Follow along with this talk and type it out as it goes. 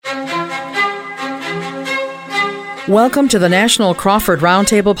Welcome to the National Crawford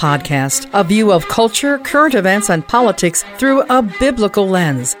Roundtable podcast, a view of culture, current events, and politics through a biblical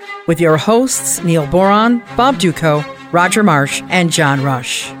lens, with your hosts Neil Boron, Bob Duco, Roger Marsh, and John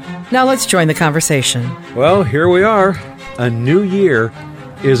Rush. Now let's join the conversation. Well, here we are. A new year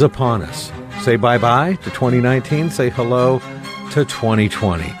is upon us. Say bye-bye to 2019. Say hello to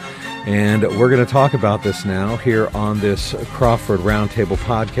 2020. And we're going to talk about this now here on this Crawford Roundtable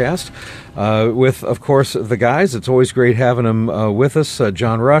podcast with, of course, the guys. It's always great having them with us.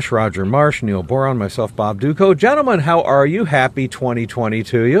 John Rush, Roger Marsh, Neil Boron, myself, Bob Duco. Gentlemen, how are you? Happy 2020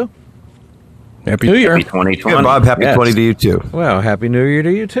 to you. Happy New Year. Happy 2020. Yeah, Bob, happy 20 to you, too. Well, Happy New Year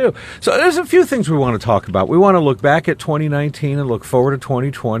to you, too. So there's a few things we want to talk about. We want to look back at 2019 and look forward to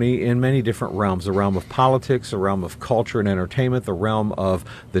 2020 in many different realms. The realm of politics, the realm of culture and entertainment, the realm of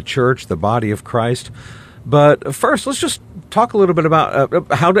the church, the body of Christ. But first, let's just talk a little bit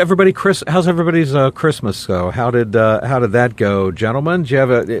about how's everybody's Christmas go? How did that go, gentlemen? Do you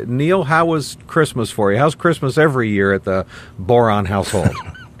have Neil? How was Christmas for you? How's Christmas every year at the Boron household?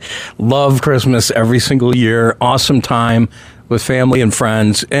 Love Christmas every single year. Awesome time with family and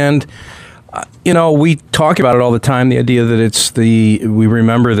friends. And, we talk about it all the time, the idea that we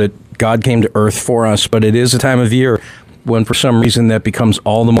remember that God came to earth for us, but it is a time of year when for some reason that becomes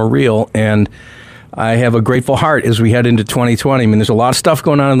all the more real. And I have a grateful heart as we head into 2020. I mean, there's a lot of stuff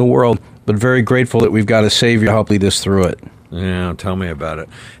going on in the world, but very grateful that we've got a Savior to help lead us through it. Yeah, tell me about it.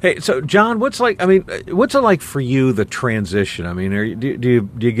 Hey, so John, what's it like for you, the transition? I mean, do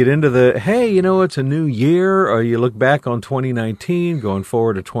you get into the, hey, it's a new year, or you look back on 2019, going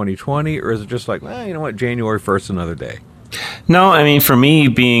forward to 2020, or is it just like, well, you know what, January 1st, another day? No, I mean, for me,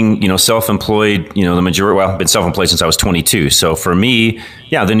 being, self-employed, I've been self-employed since I was 22. So for me,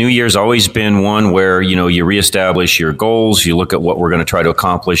 the new year's always been one where, you reestablish your goals. You look at what we're going to try to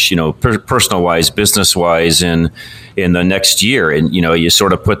accomplish, personal-wise, business-wise in the next year. And, you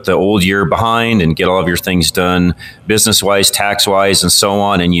sort of put the old year behind and get all of your things done business-wise, tax-wise, and so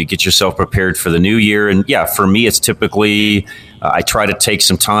on. And you get yourself prepared for the new year. And for me, it's typically, I try to take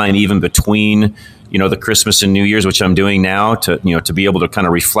some time even between the Christmas and New Year's, which I'm doing now, to be able to kind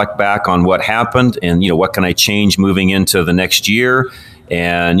of reflect back on what happened and, what can I change moving into the next year?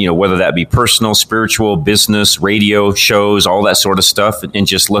 And, whether that be personal, spiritual, business, radio shows, all that sort of stuff, and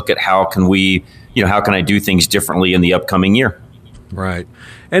just look at how can I do things differently in the upcoming year? Right.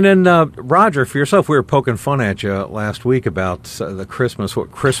 And then, Roger, for yourself, we were poking fun at you last week about what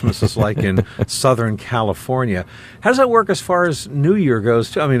Christmas is like in Southern California. How does that work as far as New Year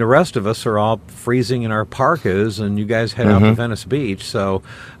goes, too? I mean, the rest of us are all freezing in our parkas, and you guys head out to Venice Beach. So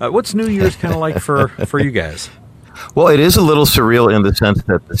what's New Year's kind of like for you guys? Well, it is a little surreal in the sense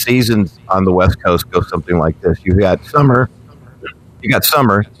that the seasons on the West Coast go something like this. You got summer,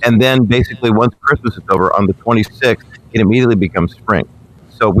 and then basically once Christmas is over on the 26th, it immediately becomes spring.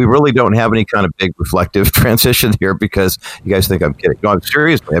 So we really don't have any kind of big reflective transition here because you guys think I'm kidding. No,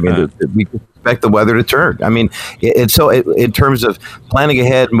 seriously. I mean, we expect the weather to turn. I mean, in terms of planning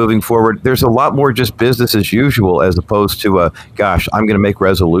ahead, moving forward, there's a lot more just business as usual as opposed to, I'm going to make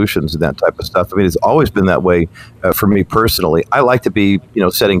resolutions and that type of stuff. I mean, it's always been that way for me personally. I like to be,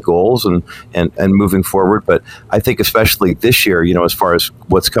 setting goals and moving forward. But I think especially this year, as far as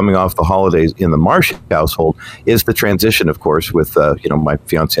what's coming off the holidays in the Marsh household is the transition, of course, with, my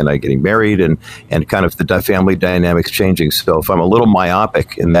fiance and I getting married and kind of the family dynamics changing. So if I'm a little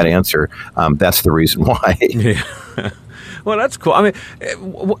myopic in that answer, that's the reason why. Yeah. Well, that's cool. I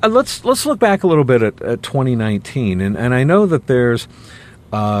mean, let's look back a little bit at 2019, and I know that there's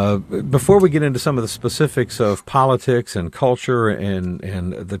before we get into some of the specifics of politics and culture and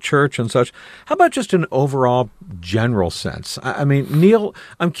the church and such. How about just an overall general sense? I mean, Neil,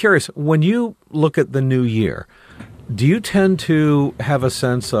 I'm curious, when you look at the new year, do you tend to have a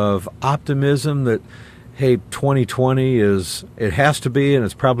sense of optimism that, hey, 2020 it has to be, and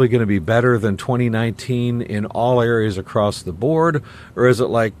it's probably going to be better than 2019 in all areas across the board? Or is it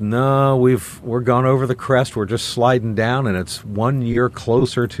like, no, we're gone over the crest, we're just sliding down, and it's 1 year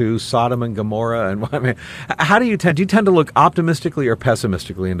closer to Sodom and Gomorrah? And I mean, how do you tend to look optimistically or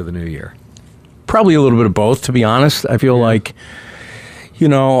pessimistically into the new year? Probably a little bit of both, to be honest. I feel like,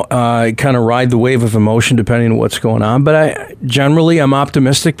 kind of ride the wave of emotion depending on what's going on. But I'm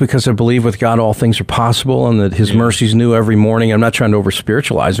optimistic because I believe with God all things are possible and that His mercy's new every morning. I'm not trying to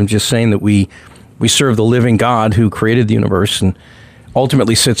over-spiritualize. I'm just saying that we serve the living God who created the universe and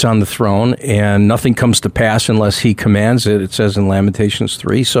ultimately sits on the throne, and nothing comes to pass unless He commands it. It says in Lamentations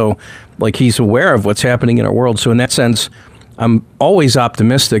 3. So, He's aware of what's happening in our world. So in that sense, I'm always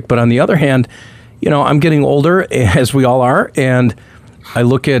optimistic. But on the other hand, I'm getting older, as we all are, and I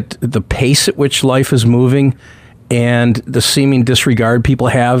look at the pace at which life is moving, and the seeming disregard people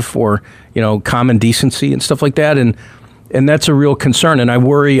have for, common decency and stuff like that. And that's a real concern. And I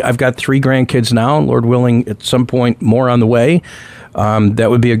worry, I've got 3 grandkids now, and Lord willing, at some point more on the way. That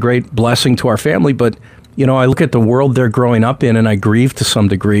would be a great blessing to our family. But, I look at the world they're growing up in, and I grieve to some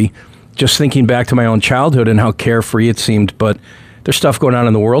degree, just thinking back to my own childhood and how carefree it seemed. But there's stuff going on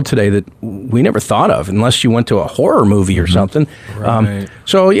in the world today that we never thought of unless you went to a horror movie or something. Right.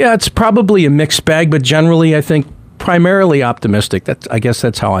 It's probably a mixed bag, but generally I think primarily optimistic. I guess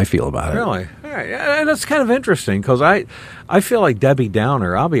that's how I feel about it. Really? All right. And that's kind of interesting because I feel like Debbie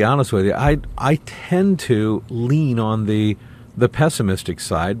Downer. I'll be honest with you. I tend to lean on the pessimistic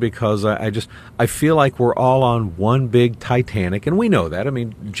side because I feel like we're all on one big Titanic, and we know that. I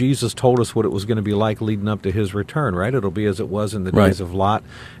mean, Jesus told us what it was going to be like leading up to his return, right? It'll be as it was in the days of Lot,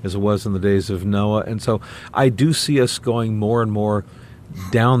 as it was in the days of Noah. And so I do see us going more and more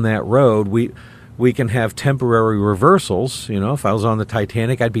down that road. We can have temporary reversals. If I was on the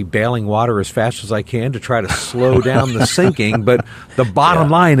Titanic, I'd be bailing water as fast as I can to try to slow down the sinking. But the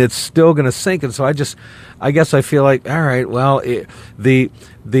bottom line, it's still going to sink. And so I guess I feel like, all right, well,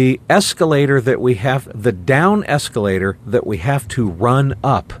 the escalator that we have, the down escalator that we have to run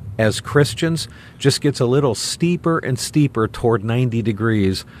up as Christians just gets a little steeper and steeper toward 90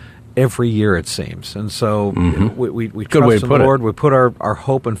 degrees every year, it seems. And so we trust in the Lord. We put our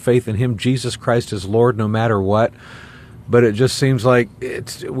hope and faith in Him. Jesus Christ is Lord no matter what. But it just seems like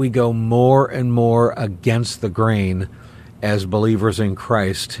we go more and more against the grain as believers in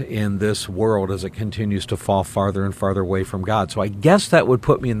Christ in this world as it continues to fall farther and farther away from God. So I guess that would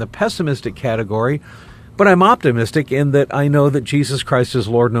put me in the pessimistic category. But I'm optimistic in that I know that Jesus Christ is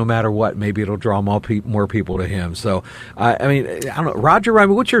Lord no matter what. Maybe it'll draw more people to Him. So, I don't know. Roger,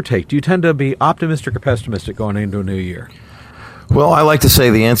 what's your take? Do you tend to be optimistic or pessimistic going into a new year? Well, I like to say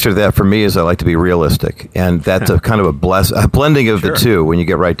the answer to that for me is I like to be realistic. And that's a kind of a blending of the two when you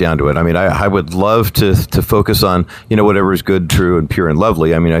get right down to it. I mean, I would love to focus on, whatever is good, true, and pure and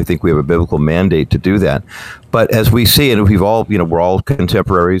lovely. I mean, I think we have a biblical mandate to do that. But as we see, and we've all, we're all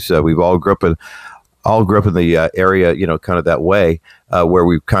contemporaries. We've all grew up in the area, kind of that way, where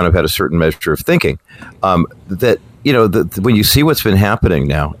we've kind of had a certain measure of thinking. That when you see what's been happening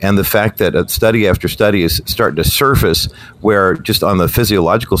now, and the fact that study after study is starting to surface, where just on the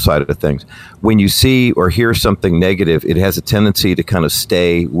physiological side of things, when you see or hear something negative, it has a tendency to kind of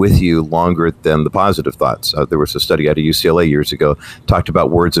stay with you longer than the positive thoughts. There was a study out of UCLA years ago, talked about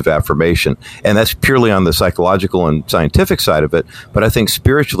words of affirmation, and that's purely on the psychological and scientific side of it. But I think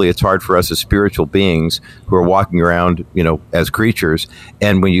spiritually, it's hard for us as spiritual beings who are walking around, as creatures,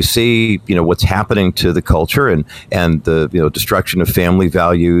 and when you see, what's happening to the culture and the destruction of family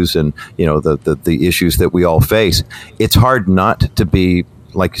values and the issues that we all face, it's hard not to be,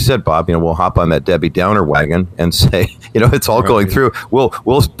 like you said, Bob. We'll hop on that Debbie Downer wagon and say, it's all going through. We'll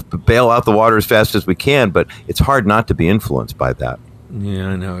bail out the water as fast as we can, but it's hard not to be influenced by that. Yeah,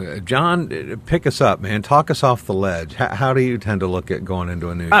 I know. John, pick us up, man. Talk us off the ledge. How do you tend to look at going into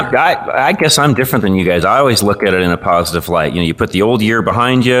a new year? I guess I'm different than you guys. I always look at it in a positive light. You put the old year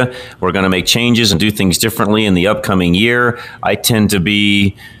behind you. We're going to make changes and do things differently in the upcoming year. I tend to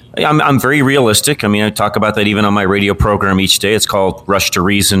be... I'm very realistic. I mean, I talk about that even on my radio program each day. It's called Rush to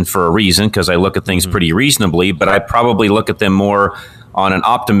Reason for a reason, because I look at things pretty reasonably, but I probably look at them more on an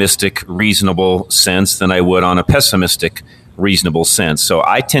optimistic, reasonable sense than I would on a pessimistic, reasonable sense. So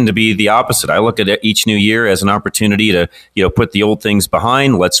I tend to be the opposite. I look at each new year as an opportunity to, put the old things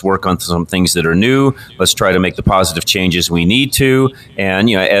behind. Let's work on some things that are new. Let's try to make the positive changes we need to. And,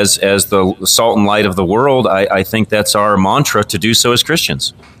 as the salt and light of the world, I think that's our mantra to do so as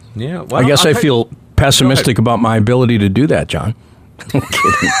Christians. Yeah. Well, I guess I feel pessimistic about my ability to do that, John. I'm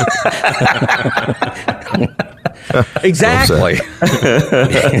kidding. Exactly. Well,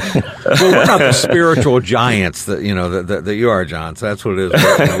 we're not the spiritual giants that that you are, John. So that's what it is.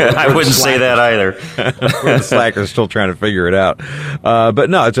 I wouldn't say that either. We're the slackers, still trying to figure it out. But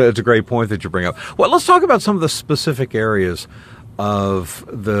no, it's a great point that you bring up. Well, let's talk about some of the specific areas of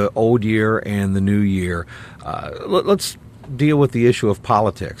the old year and the new year. Let's deal with the issue of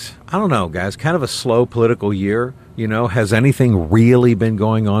politics. I don't know, guys. Kind of a slow political year. Has anything really been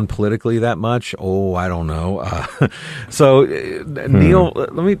going on politically that much? Oh, I don't know. So, Neil,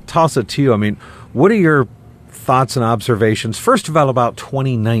 let me toss it to you. I mean, what are your thoughts and observations, first of all, about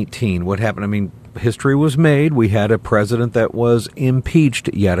 2019? What happened? I mean, history was made. We had a president that was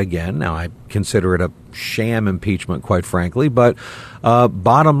impeached yet again. Now, I consider it a sham impeachment, quite frankly. But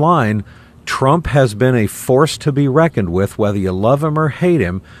bottom line, Trump has been a force to be reckoned with, whether you love him or hate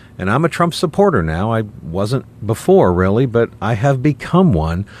him. And I'm a Trump supporter now. I wasn't before, really, but I have become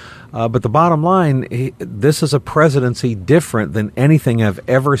one. But the bottom line, this is a presidency different than anything I've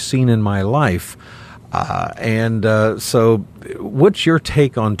ever seen in my life. So what's your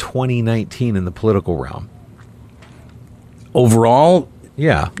take on 2019 in the political realm? Overall,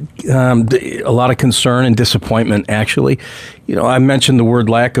 yeah, a lot of concern and disappointment, actually. I mentioned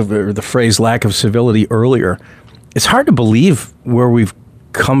the phrase lack of civility earlier. It's hard to believe where we've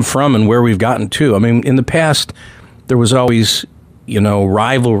come from and where we've gotten to. I mean, in the past, there was always,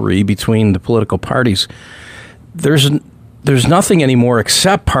 rivalry between the political parties. There's nothing anymore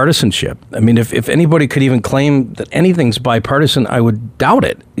except partisanship. I mean, if anybody could even claim that anything's bipartisan, I would doubt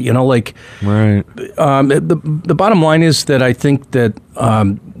it. Right. The bottom line is that I think that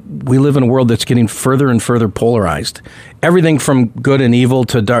we live in a world that's getting further and further polarized. Everything from good and evil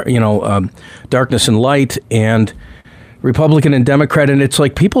to darkness and light, and Republican and Democrat, and it's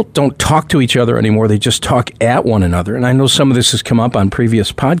like people don't talk to each other anymore. They just talk at one another. And I know some of this has come up on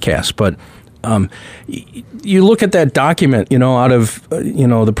previous podcasts, but you look at that document, out of,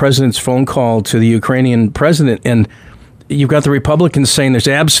 the president's phone call to the Ukrainian president, and you've got the Republicans saying there's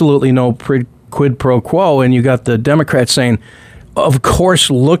absolutely no quid pro quo, and you got the Democrats saying, of course,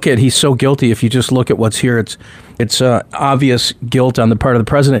 he's so guilty. If you just look at what's here, it's obvious guilt on the part of the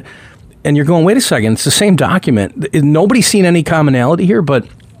president. And you're going, wait a second, it's the same document. Nobody's seen any commonality here, but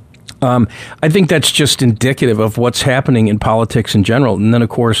I think that's just indicative of what's happening in politics in general. And then, of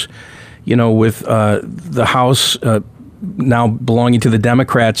course, with the House now belonging to the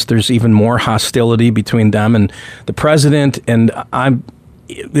Democrats, there's even more hostility between them and the president. And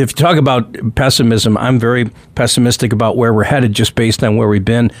if you talk about pessimism, I'm very pessimistic about where we're headed just based on where we've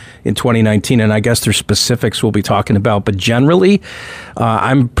been in 2019. And I guess there's specifics we'll be talking about. But generally,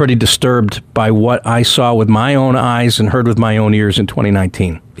 I'm pretty disturbed by what I saw with my own eyes and heard with my own ears in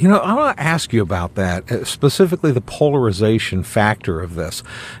 2019. I want to ask you about that, specifically the polarization factor of this,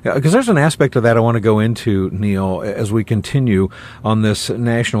 because there's an aspect of that I want to go into, Neil, as we continue on this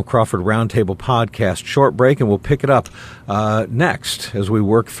National Crawford Roundtable podcast. Short break, and we'll pick it up next as we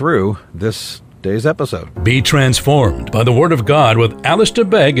work through this day's episode. Be transformed by the Word of God with Alistair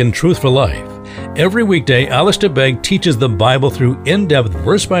Begg in Truth for Life. Every weekday, Alistair Begg teaches the Bible through in-depth,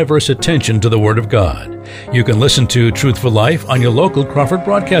 verse-by-verse attention to the Word of God. You can listen to Truth for Life on your local Crawford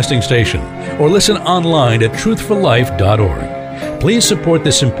broadcasting station, or listen online at truthforlife.org. Please support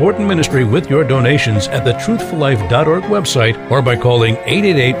this important ministry with your donations at the truthforlife.org website, or by calling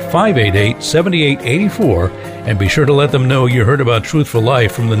 888-588-7884, and be sure to let them know you heard about Truth for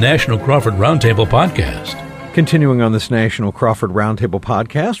Life from the National Crawford Roundtable podcast. Continuing on this National Crawford Roundtable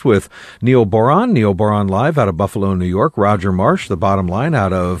podcast with Neil Boron Live out of Buffalo, New York, Roger Marsh, The Bottom Line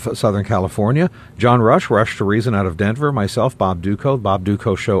out of Southern California, John Rush to Reason out of Denver, myself, Bob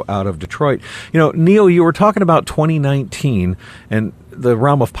Duco Show out of Detroit. Neil, you were talking about 2019 and the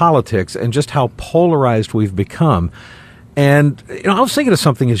realm of politics and just how polarized we've become. And, I was thinking of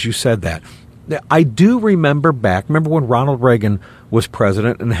something as you said that. I do remember when Ronald Reagan was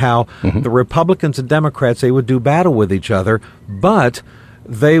president and how the Republicans and Democrats, they would do battle with each other, but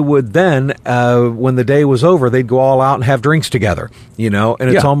they would then, when the day was over, they'd go all out and have drinks together, and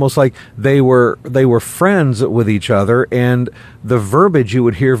it's almost like they were friends with each other. And the verbiage you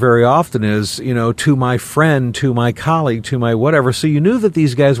would hear very often is, to my friend, to my colleague, to my whatever. So you knew that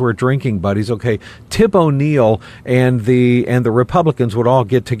these guys were drinking buddies. Okay, Tip O'Neill and the Republicans would all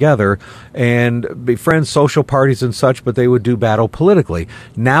get together and be friends, social parties and such, but they would do battle politically.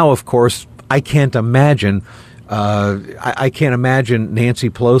 Now, of course, I can't imagine Nancy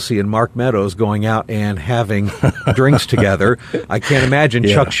Pelosi and Mark Meadows going out and having drinks together. I can't imagine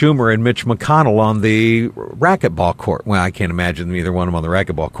Chuck Schumer and Mitch McConnell on the racquetball court. Well, I can't imagine either one of them on the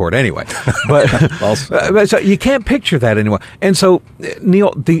racquetball court anyway. But, so you can't picture that anymore. And so,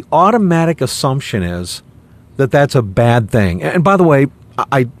 Neil, the automatic assumption is that that's a bad thing. And by the way,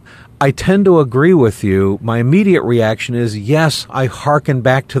 I tend to agree with you. My immediate reaction is, yes, I hearken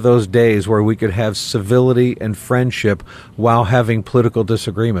back to those days where we could have civility and friendship while having political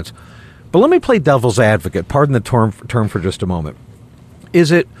disagreements. But let me play devil's advocate. Pardon the term for just a moment.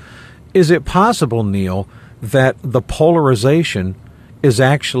 Is it possible, Neil, that the polarization is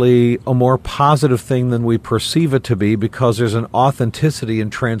actually a more positive thing than we perceive it to be, because there's an authenticity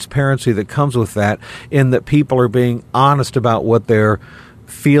and transparency that comes with that, in that people are being honest about what they're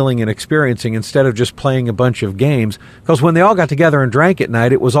feeling and experiencing instead of just playing a bunch of games. Because when they all got together and drank at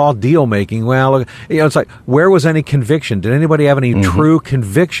night, it was all deal making. Well, it's like, where was any conviction? Did anybody have any true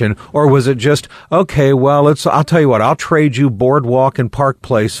conviction, or was it just, okay, well, I'll tell you what, I'll trade you Boardwalk and Park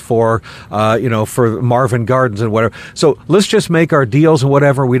Place for for Marvin Gardens and whatever. So let's just make our deals and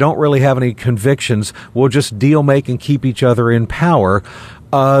whatever. We don't really have any convictions. We'll just deal make and keep each other in power.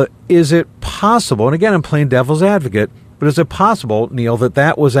 Is it possible? And again, I'm playing devil's advocate. But is it possible, Neil,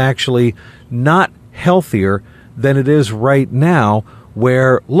 that was actually not healthier than it is right now,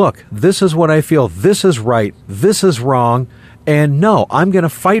 where, look, this is what I feel, this is right, this is wrong, and no, I'm going to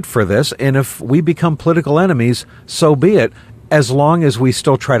fight for this, and if we become political enemies, so be it, as long as we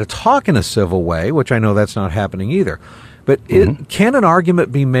still try to talk in a civil way, which I know that's not happening either. But can an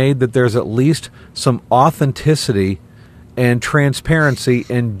argument be made that there's at least some authenticity and transparency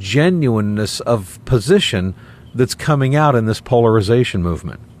and genuineness of position that's coming out in this polarization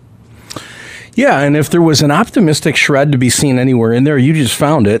movement? Yeah, and if there was an optimistic shred to be seen anywhere in there, you just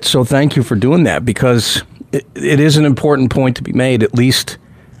found it. So thank you for doing that, because it is an important point to be made. At least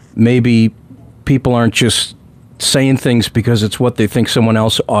maybe people aren't just saying things because it's what they think someone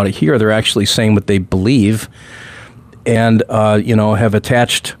else ought to hear. They're actually saying what they believe and, have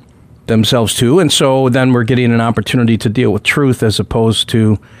attached themselves to. And so then we're getting an opportunity to deal with truth as opposed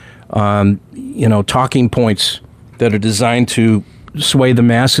to talking points that are designed to sway the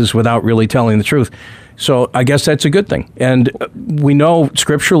masses without really telling the truth. So I guess that's a good thing. And we know,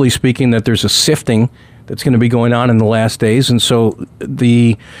 scripturally speaking, that there's a sifting that's going to be going on in the last days. And so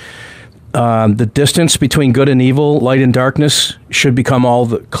the distance between good and evil, light and darkness, should become all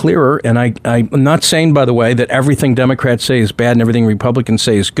the clearer. And I'm not saying, by the way, that everything Democrats say is bad and everything Republicans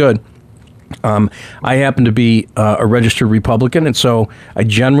say is good. I happen to be a registered Republican, and so I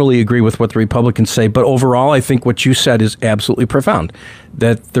generally agree with what the Republicans say. But overall, I think what you said is absolutely profound,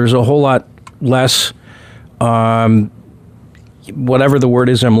 that there's a whole lot less, whatever the word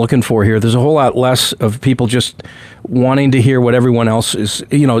is I'm looking for here, there's a whole lot less of people just wanting to hear what everyone else is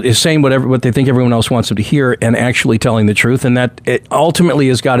saying, what they think everyone else wants them to hear, and actually telling the truth. And that it ultimately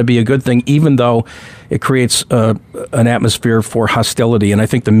has got to be a good thing, even though it creates an atmosphere for hostility. And I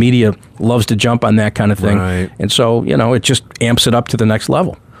think the media loves to jump on that kind of thing. Right. And so, it just amps it up to the next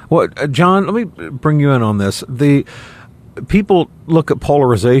level. Well, John, let me bring you in on this. People look at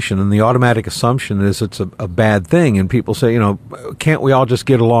polarization, and the automatic assumption is it's a bad thing. And people say, can't we all just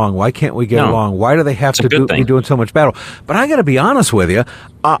get along? Why can't we get along? Why do they have to be doing so much battle? But I got to be honest with you.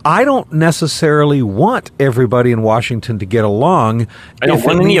 I don't necessarily want everybody in Washington to get along if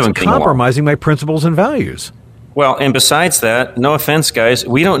it means compromising my principles and values. Well, and besides that, no offense, guys,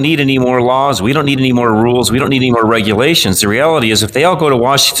 we don't need any more laws. We don't need any more rules. We don't need any more regulations. The reality is if they all go to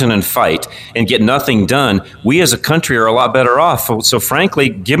Washington and fight and get nothing done, we as a country are a lot better off. So frankly,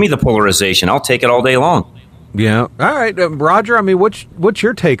 give me the polarization. I'll take it all day long. Yeah. All right, Roger. I mean, what's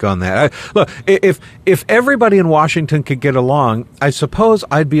your take on that? Look, if everybody in Washington could get along, I suppose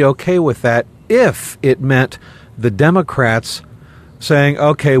I'd be okay with that if it meant the Democrats saying,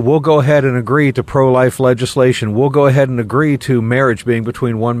 okay, we'll go ahead and agree to pro-life legislation. We'll go ahead and agree to marriage being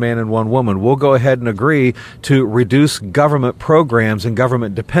between one man and one woman. We'll go ahead and agree to reduce government programs and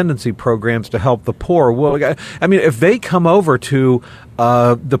government dependency programs to help the poor. Well, I mean, if they come over to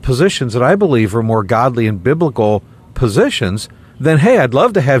the positions that I believe are more godly and biblical positions, then, hey, I'd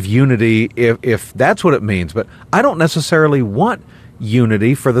love to have unity if that's what it means. But I don't necessarily want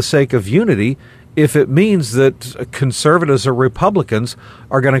unity for the sake of unity if it means that conservatives or Republicans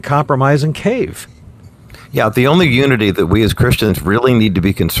are going to compromise and cave. Yeah, the only unity that we as Christians really need to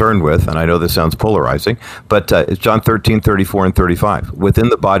be concerned with, and I know this sounds polarizing, but it's John 13, 34, and 35. Within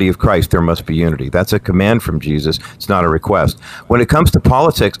the body of Christ, there must be unity. That's a command from Jesus. It's not a request. When it comes to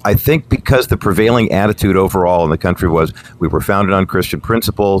politics, I think because the prevailing attitude overall in the country was we were founded on Christian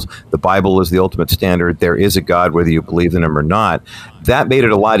principles, the Bible is the ultimate standard, there is a God whether you believe in him or not, that made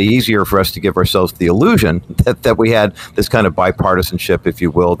it a lot easier for us to give ourselves the illusion that we had this kind of bipartisanship, if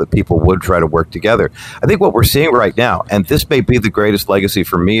you will, that people would try to work together. I think what we're seeing right now, and this may be the greatest legacy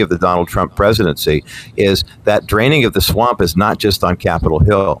for me of the Donald Trump presidency, is that draining of the swamp is not just on Capitol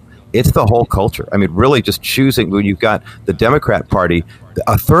Hill. It's the whole culture. I mean, really just choosing, when you've got the Democrat Party,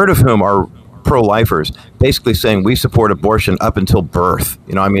 a third of whom are pro-lifers, basically saying we support abortion up until birth.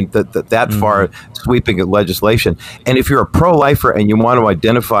 That far sweeping of legislation. And if you're a pro-lifer and you want to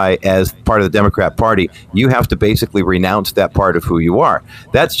identify as part of the Democrat Party, you have to basically renounce that part of who you are.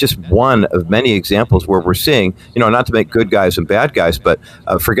 That's just one of many examples where we're seeing, not to make good guys and bad guys, but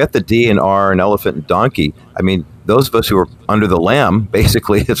forget the D and R and elephant and donkey. I mean, those of us who are under the Lamb,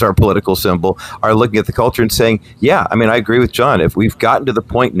 basically, it's our political symbol, are looking at the culture and saying, yeah, I mean, I agree with John. If we've gotten to the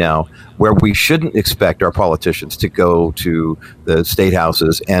point now where we shouldn't expect our politicians to go to the state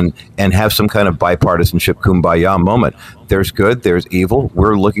houses and have some kind of bipartisanship kumbaya moment, there's good, there's evil.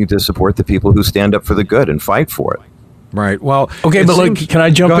 We're looking to support the people who stand up for the good and fight for it. Right. Well, okay, but can I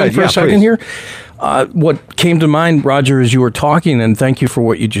jump in for a second please. here? What came to mind, Roger, as you were talking, and thank you for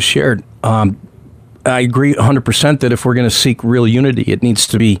what you just shared. I agree 100% that if we're going to seek real unity, it needs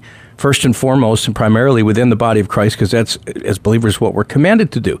to be first and foremost and primarily within the body of Christ, because that's, as believers, what we're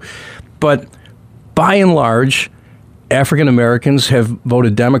commanded to do. But by and large, African Americans have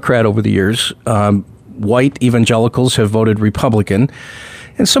voted Democrat over the years. White evangelicals have voted Republican.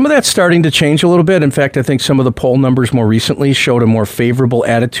 And some of that's starting to change a little bit. In fact, I think some of the poll numbers more recently showed a more favorable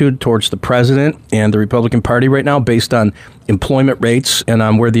attitude towards the president and the Republican Party right now based on employment rates and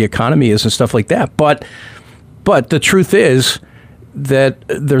on where the economy is and stuff like that. But the truth is that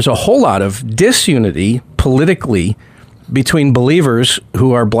there's a whole lot of disunity politically between believers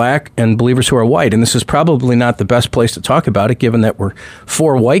who are black and believers who are white. And this is probably not the best place to talk about it, given that we're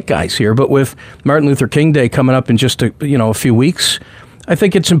 4 white guys here. But with Martin Luther King Day coming up in just a few weeks, I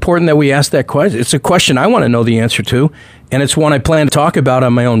think it's important that we ask that question. It's a question I want to know the answer to, and it's one I plan to talk about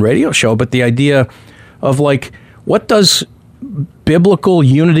on my own radio show. But the idea of, like, what does biblical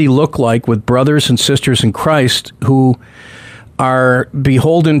unity look like with brothers and sisters in Christ who are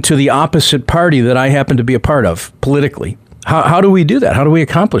beholden to the opposite party that I happen to be a part of politically? How do we do that? How do we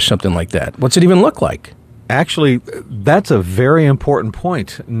accomplish something like that? What's it even look like? Actually, that's a very important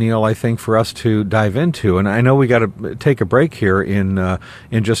point, Neil, I think, for us to dive into. And I know we got to take a break here in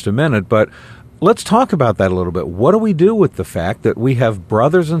just a minute, but let's talk about that a little bit. What do we do with the fact that we have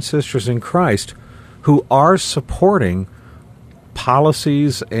brothers and sisters in Christ who are supporting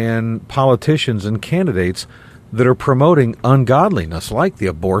policies and politicians and candidates that are promoting ungodliness, like the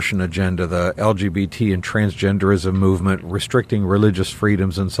abortion agenda, the LGBT and transgenderism movement, restricting religious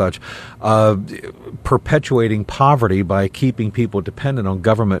freedoms and such, perpetuating poverty by keeping people dependent on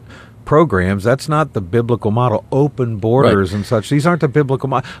government programs? That's not the biblical model. Open borders and such. These aren't the biblical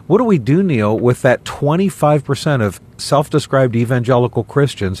model. What do we do, Neil, with that 25% of self-described evangelical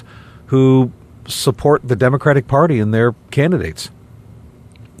Christians who support the Democratic Party and their candidates?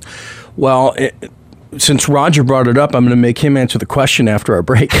 Well, since Roger brought it up, I'm going to make him answer the question after our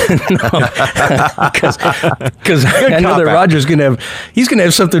break, because I know that Roger's going to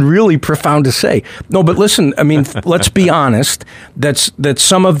have something really profound to say. No, but listen, I mean, let's be honest. That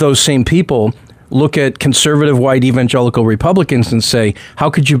some of those same people look at conservative white evangelical Republicans and say, how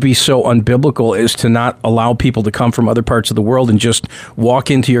could you be so unbiblical as to not allow people to come from other parts of the world and just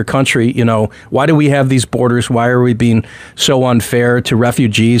walk into your country? You know, why do we have these borders? Why are we being so unfair to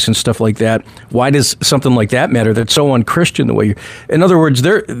refugees and stuff like that? Why does something like that matter? That's so unchristian the way you. In other words,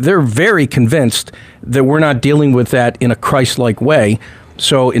 they're very convinced that we're not dealing with that in a Christ-like way.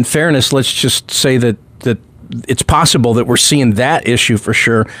 So in fairness, let's just say that it's possible that we're seeing that issue for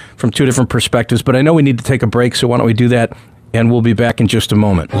sure from 2 different perspectives. But I know we need to take a break, so why don't we do that? And we'll be back in just a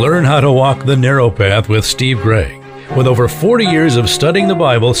moment. Learn how to walk the narrow path with Steve Gregg. With over 40 years of studying the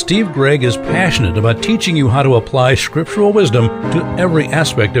Bible, Steve Gregg is passionate about teaching you how to apply scriptural wisdom to every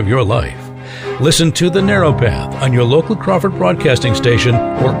aspect of your life. Listen to The Narrow Path on your local Crawford broadcasting station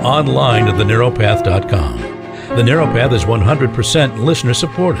or online at thenarrowpath.com. The Narrow Path is 100% listener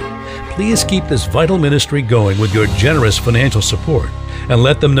supported. Please keep this vital ministry going with your generous financial support, and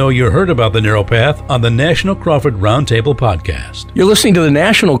let them know you heard about The Narrow Path on the National Crawford Roundtable podcast. You're listening to the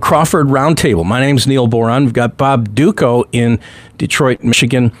National Crawford Roundtable. My name's Neil Boron. We've got Bob Duco in Detroit,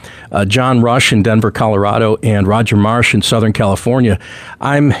 Michigan, John Rush in Denver, Colorado, and Roger Marsh in Southern California.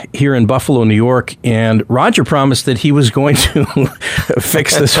 I'm here in Buffalo, New York, and Roger promised that he was going to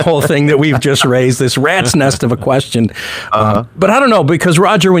fix this whole thing that we've just raised, this rat's nest of a question. But I don't know, because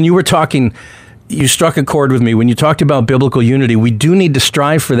Roger, when you were talking, you struck a chord with me. When you talked about biblical unity, we do need to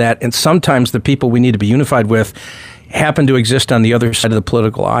strive for that, and sometimes the people we need to be unified with happen to exist on the other side of the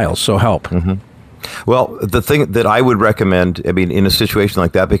political aisle, so help. Mm-hmm. Well, the thing that I would recommend, I mean, in a situation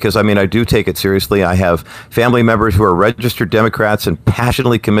like that, because, I mean, I do take it seriously. I have family members who are registered Democrats and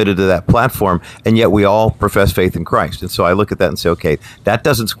passionately committed to that platform, and yet we all profess faith in Christ. And so I look at that and say, okay, that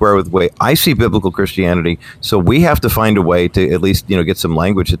doesn't square with the way I see biblical Christianity, so we have to find a way to at least, get some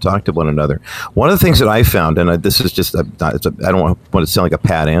language to talk to one another. One of the things that I found, and this is just, I don't want to sound like a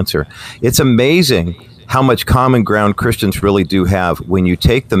pat answer, it's amazing how much common ground Christians really do have when you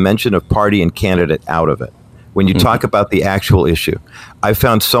take the mention of party and candidate out of it. when you talk about the actual issue. I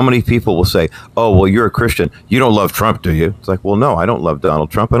found so many people will say, oh, well, you're a Christian. You don't love Trump, do you? It's like, well, no, I don't love Donald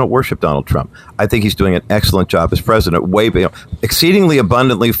Trump. I don't worship Donald Trump. I think he's doing an excellent job as president, way beyond, exceedingly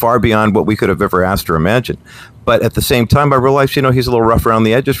abundantly, far beyond what we could have ever asked or imagined. But at the same time, I realize, he's a little rough around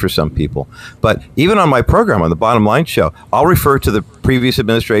the edges for some people. But even on my program, on the Bottom Line Show, I'll refer to the previous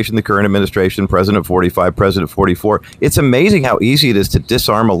administration, the current administration, President 45, President 44. It's amazing how easy it is to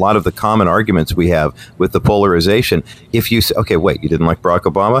disarm a lot of the common arguments we have with the polarization. If you say, okay, wait, you didn't like Barack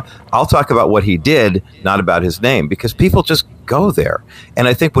Obama? I'll talk about what he did, not about his name, because people just go there. And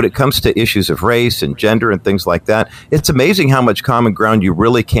I think when it comes to issues of race and gender and things like that, it's amazing how much common ground you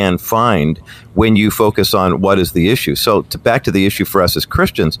really can find when you focus on what is the issue. So back to the issue for us as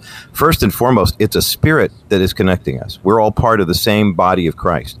Christians, first and foremost, it's a spirit that is connecting us. We're all part of the same body of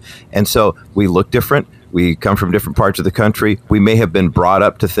Christ. And so we look different. We come from different parts of the country. We may have been brought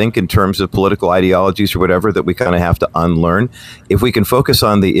up to think in terms of political ideologies or whatever that we kind of have to unlearn. If we can focus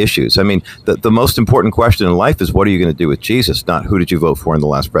on the issues, I mean, the most important question in life is what are you going to do with Jesus, not who did you vote for in the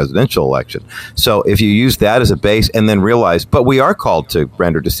last presidential election. So if you use that as a base and then realize, but we are called to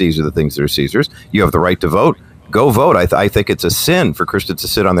render to Caesar the things that are Caesar's. You have the right to vote. Go vote. I think it's a sin for Christians to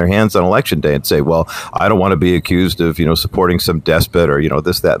sit on their hands on election day and say, well, I don't want to be accused of, supporting some despot or,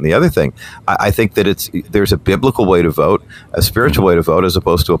 this, that, and the other thing. I think that there's a biblical way to vote, a spiritual way to vote, as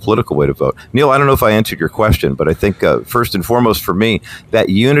opposed to a political way to vote. Neil, I don't know if I answered your question, but I think first and foremost for me, that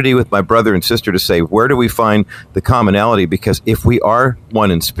unity with my brother and sister to say, where do we find the commonality? Because if we are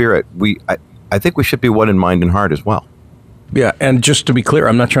one in spirit, I think we should be one in mind and heart as well. Yeah, and just to be clear,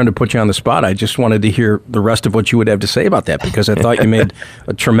 I'm not trying to put you on the spot. I just wanted to hear the rest of what you would have to say about that, because I thought you made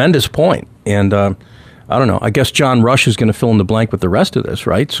a tremendous point. And I don't know. I guess John Rush is going to fill in the blank with the rest of this,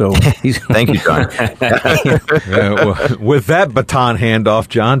 right? So he's Thank you, John. With that baton handoff,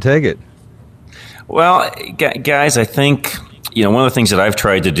 John, take it. Well, guys, I think, one of the things that I've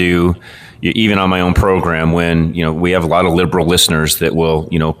tried to do, even on my own program, when, we have a lot of liberal listeners that will,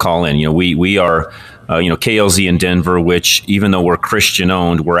 call in, we are, KLZ in Denver, which even though we're Christian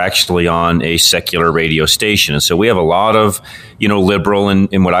owned, we're actually on a secular radio station. And so we have a lot of, liberal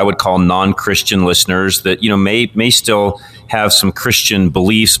and what I would call non-Christian listeners that, may still have some Christian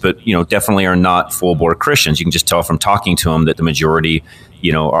beliefs, but, definitely are not full bore Christians. You can just tell from talking to them that the majority,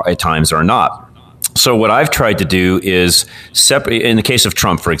 at times are not. So what I've tried to do is separate, in the case of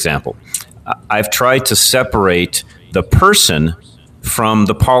Trump, for example, I've tried to separate the person from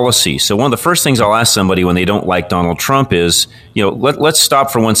the policy. So one of the first things I'll ask somebody when they don't like Donald Trump is, let's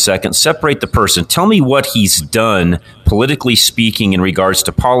stop for 1 second, separate the person. Tell me what he's done, politically speaking, in regards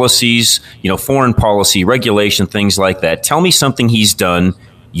to policies, foreign policy, regulation, things like that. Tell me something he's done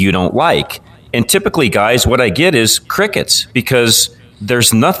you don't like. And typically, guys, what I get is crickets, because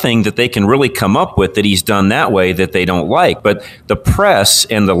there's nothing that they can really come up with that he's done that way that they don't like. But the press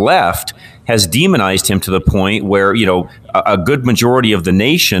and the left has demonized him to the point where, a good majority of the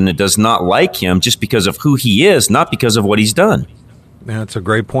nation does not like him just because of who he is, not because of what he's done. That's a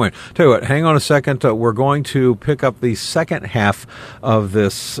great point. Tell you what, hang on a second. We're going to pick up the second half of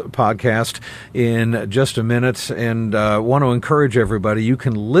this podcast in just a minute, and want to encourage everybody. You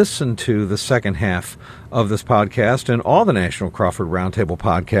can listen to the second half of this podcast and all the National Crawford Roundtable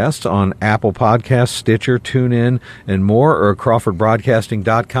podcasts on Apple Podcasts, Stitcher, TuneIn, and more, or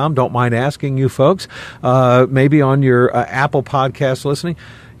CrawfordBroadcasting.com. Don't mind asking you folks, maybe on your Apple Podcast listening,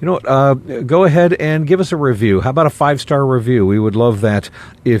 go ahead and give us a review. How about a 5-star review? We would love that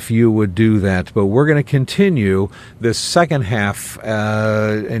if you would do that. But we're going to continue this second half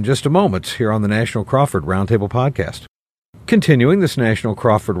in just a moment here on the National Crawford Roundtable podcast. Continuing this National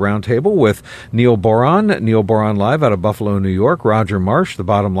Crawford Roundtable with Neil Boron live out of Buffalo, New York, Roger Marsh, The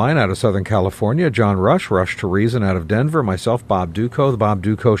Bottom Line out of Southern California, John Rush to Reason out of Denver, myself, Bob Duco, The Bob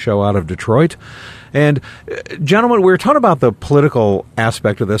Duco Show out of Detroit. And gentlemen, we were talking about the political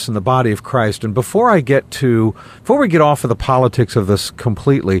aspect of this in the body of Christ. And before we get off of the politics of this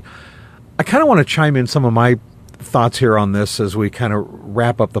completely, I kind of want to chime in some of my thoughts here on this as we kind of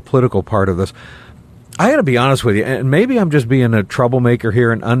wrap up the political part of this. I got to be honest with you, and maybe I'm just being a troublemaker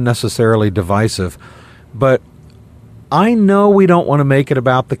here and unnecessarily divisive, but I know we don't want to make it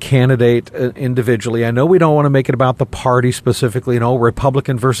about the candidate individually. I know we don't want to make it about the party specifically,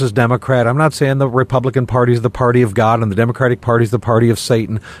 Republican versus Democrat. I'm not saying the Republican Party is the party of God and the Democratic Party is the party of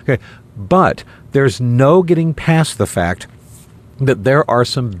Satan. Okay, but there's no getting past the fact that there are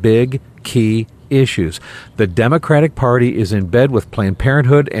some big key issues. The Democratic Party is in bed with Planned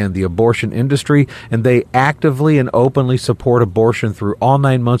Parenthood and the abortion industry, and they actively and openly support abortion through all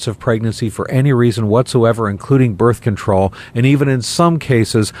 9 months of pregnancy for any reason whatsoever, including birth control, and even in some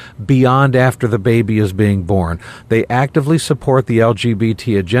cases beyond after the baby is being born. They actively support the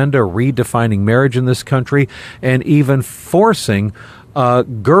LGBT agenda, redefining marriage in this country, and even forcing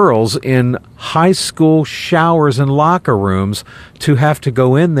girls in high school showers and locker rooms to have to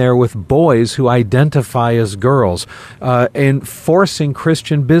go in there with boys who identify as girls, and forcing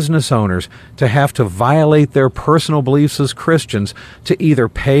Christian business owners to have to violate their personal beliefs as Christians to either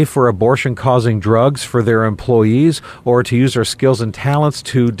pay for abortion-causing drugs for their employees or to use their skills and talents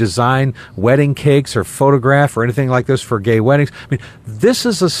to design wedding cakes or photograph or anything like this for gay weddings. I mean, this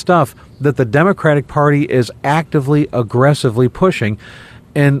is the stuff that the Democratic Party is actively, aggressively pushing.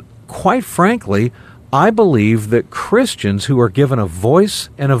 And quite frankly, I believe that Christians who are given a voice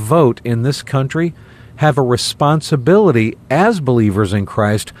and a vote in this country have a responsibility as believers in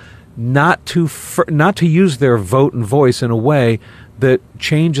Christ not to use their vote and voice in a way that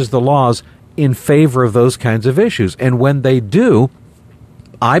changes the laws in favor of those kinds of issues. And when they do,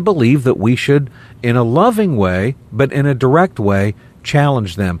 I believe that we should, in a loving way, but in a direct way,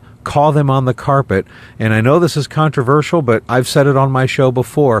 challenge them, call them on the carpet. And I know this is controversial, but I've said it on my show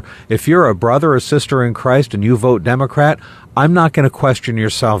before. If you're a brother or sister in Christ and you vote Democrat, I'm not going to question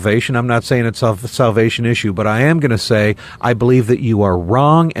your salvation. I'm not saying it's a salvation issue, but I am going to say I believe that you are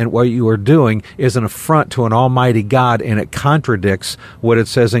wrong and what you are doing is an affront to an almighty God, and it contradicts what it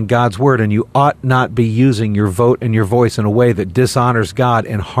says in God's word, and you ought not be using your vote and your voice in a way that dishonors God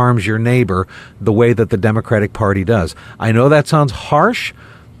and harms your neighbor the way that the Democratic Party does. I know that sounds harsh,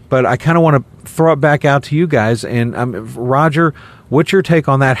 but I kind of want to throw it back out to you guys. And Roger, what's your take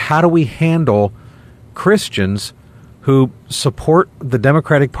on that? How do we handle Christians who support the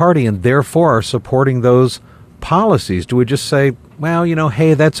Democratic Party and therefore are supporting those policies? Do we just say, well,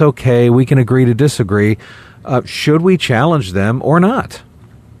 hey, that's okay, we can agree to disagree? Should we challenge them or not?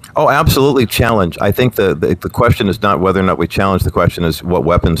 Oh, absolutely challenge. I think the question is not whether or not we challenge. The question is what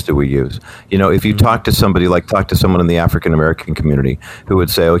weapons do we use? If you talk to somebody, talk to someone in the African American community who would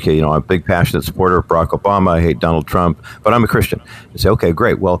say, okay, I'm a big passionate supporter of Barack Obama, I hate Donald Trump, but I'm a Christian. You say, okay,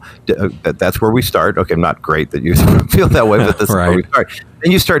 great. Well, that's where we start. Okay, not great that you feel that way, but this is where we start.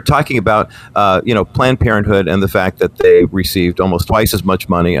 Then you start talking about, Planned Parenthood and the fact that they received almost twice as much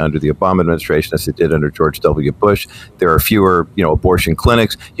money under the Obama administration as they did under George W. Bush. There are fewer, abortion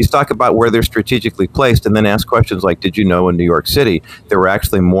clinics. You talk about where they're strategically placed, and then ask questions like, did you know in New York City there were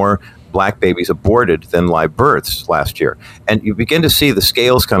actually more black babies aborted than live births last year? And you begin to see the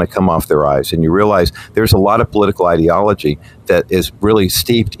scales kind of come off their eyes, and you realize there's a lot of political ideology that is really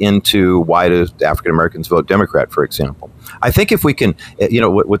steeped into why do African Americans vote Democrat, for example. I think if we can,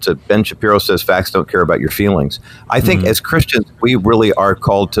 what's Ben Shapiro says, facts don't care about your feelings. I think as Christians, we really are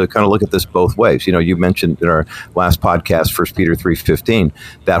called to kind of look at this both ways. You mentioned in our last podcast, 1 Peter 3:15,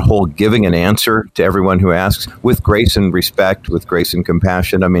 that whole giving an answer to everyone who asks with grace and respect, with grace and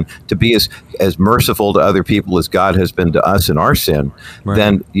compassion. I mean, to be as merciful to other people as God has been to us in our sin. Right.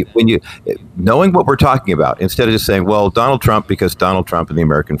 Then knowing what we're talking about, instead of just saying, well, Donald Trump because Donald Trump and the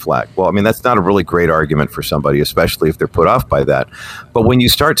American flag. Well, I mean, that's not a really great argument for somebody, especially if they're put off by that. But when you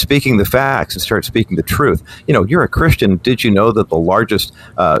start speaking the facts and start speaking the truth, you're a Christian. Did you know that the largest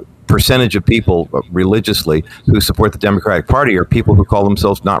percentage of people religiously who support the Democratic Party are people who call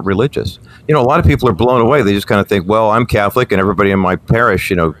themselves not religious? A lot of people are blown away. They just kind of think, well, I'm Catholic and everybody in my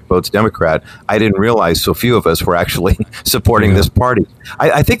parish, votes Democrat. I didn't realize so few of us were actually supporting this party.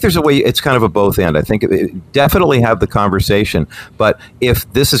 I think there's a way, it's kind of a both end. I think definitely have the conversation. But if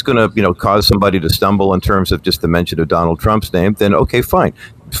this is going to, cause somebody to stumble in terms of just the mention of Donald Trump's name, then okay, fine.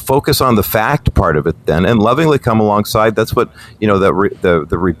 Focus on the fact part of it then, and lovingly come alongside. That's what the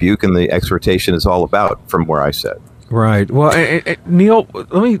rebuke and the exhortation is all about, from where I sit. Right. Well, Neil,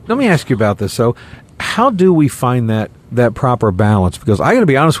 let me ask you about this. So, how do we find that proper balance? Because I got to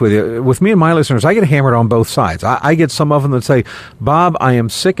be honest with you, with me and my listeners, I get hammered on both sides. I get some of them that say, Bob, I am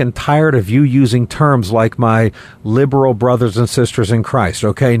sick and tired of you using terms like my liberal brothers and sisters in Christ.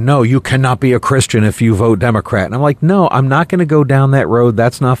 Okay, no, you cannot be a Christian if you vote Democrat. And I'm like, no, I'm not going to go down that road.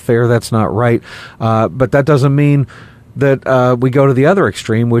 That's not fair. That's not right. But that doesn't mean that we go to the other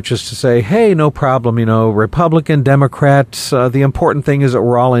extreme, which is to say, hey, no problem, Republican, Democrats, the important thing is that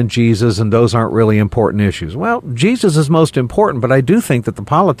we're all in Jesus, and those aren't really important issues. Well, Jesus is most important, but I do think that the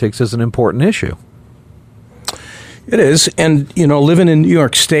politics is an important issue. It is, and, living in New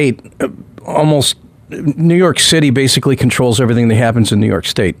York State, almost New York City basically controls everything that happens in New York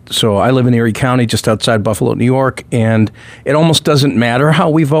State. So I live in Erie County, just outside Buffalo, New York, and it almost doesn't matter how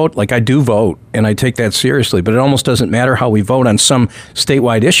we vote. Like, I do vote, and I take that seriously, but it almost doesn't matter how we vote on some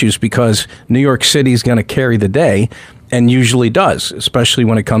statewide issues because New York City is going to carry the day, and usually does, especially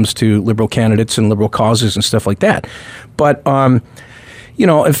when it comes to liberal candidates and liberal causes and stuff like that. But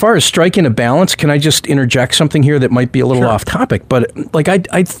as far as striking a balance, can I just interject something here that might be a little off topic? But like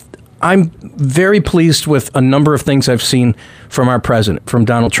I'm very pleased with a number of things I've seen from our president, from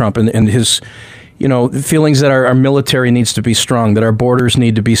Donald Trump, and his, feelings that our military needs to be strong, that our borders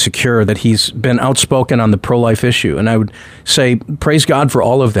need to be secure, that he's been outspoken on the pro-life issue. And I would say, praise God for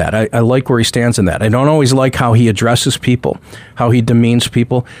all of that. I like where he stands in that. I don't always like how he addresses people, how he demeans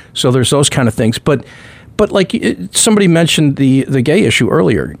people. So there's those kind of things. But like somebody mentioned the gay issue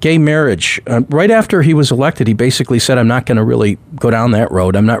earlier, gay marriage. Right after he was elected, he basically said, I'm not going to really go down that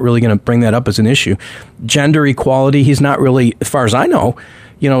road. I'm not really going to bring that up as an issue. Gender equality, he's not really, as far as I know,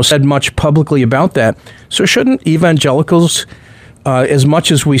 said much publicly about that. So shouldn't evangelicals, as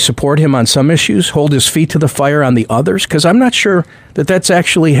much as we support him on some issues, hold his feet to the fire on the others? Because I'm not sure that that's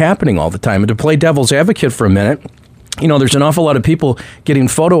actually happening all the time. And to play devil's advocate for a minute, there's an awful lot of people getting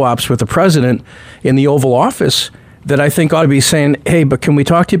photo ops with the president in the Oval Office that I think ought to be saying, hey, but can we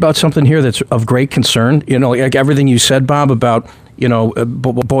talk to you about something here that's of great concern? Like everything you said, Bob, about,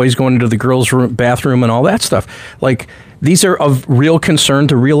 boys going into the girls' bathroom and all that stuff. Like, these are of real concern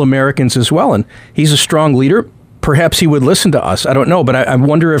to real Americans as well. And he's a strong leader. Perhaps he would listen to us. I don't know. But I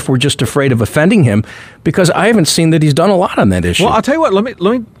wonder if we're just afraid of offending him, because I haven't seen that he's done a lot on that issue. Well, I'll tell you what. Let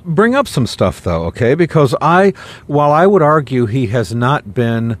me bring up some stuff, though, okay? Because while I would argue he has not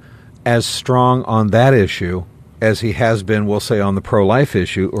been as strong on that issue as he has been, we'll say, on the pro-life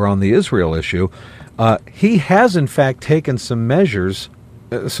issue or on the Israel issue, he has, in fact, taken some measures,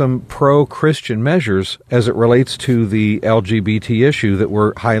 some pro-Christian measures as it relates to the LGBT issue that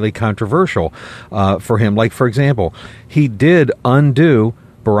were highly controversial for him. Like, for example, he did undo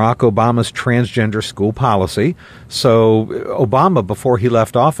Barack Obama's transgender school policy. So Obama, before he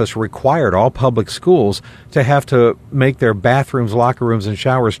left office, required all public schools to have to make their bathrooms, locker rooms, and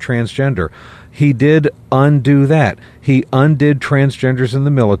showers transgender. He did undo that. He undid transgenders in the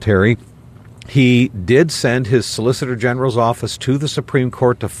military. He did send his Solicitor General's office to the Supreme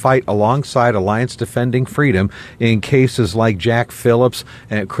Court to fight alongside Alliance Defending Freedom in cases like Jack Phillips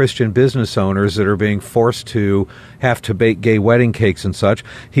and Christian business owners that are being forced to have to bake gay wedding cakes and such.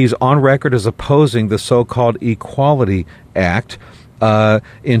 He's on record as opposing the so-called Equality Act.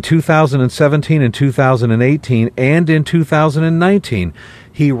 In 2017 and 2018 and in 2019,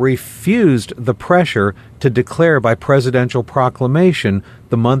 he refused the pressure to declare by presidential proclamation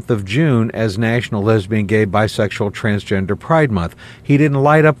the month of June as National Lesbian, Gay, Bisexual, Transgender Pride Month. He didn't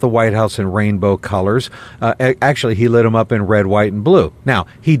light up the White House in rainbow colors. Actually, he lit them up in red, white, and blue. Now,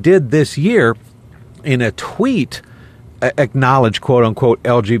 he did this year in a tweet acknowledge, quote-unquote,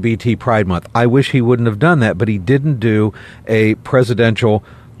 LGBT Pride Month. I wish he wouldn't have done that, but he didn't do a presidential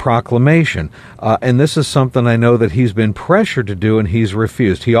proclamation. And this is something I know that he's been pressured to do, and he's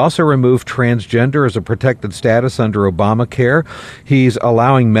refused. He also removed transgender as a protected status under Obamacare. He's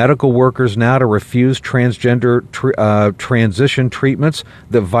allowing medical workers now to refuse transgender transition treatments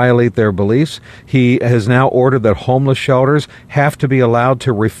that violate their beliefs. He has now ordered that homeless shelters have to be allowed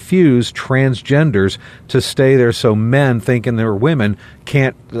to refuse transgenders to stay there, so men thinking they're women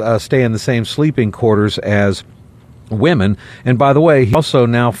can't stay in the same sleeping quarters as women. And by the way, he's also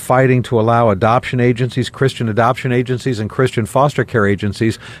now fighting to allow adoption agencies, Christian adoption agencies, and Christian foster care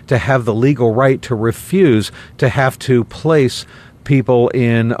agencies to have the legal right to refuse to have to place people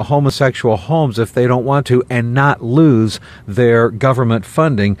in homosexual homes if they don't want to and not lose their government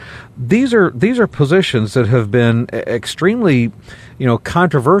funding. These are positions that have been extremely,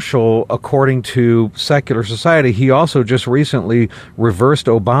 controversial according to secular society. He also just recently reversed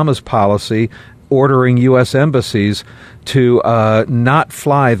Obama's policy ordering U.S. embassies to not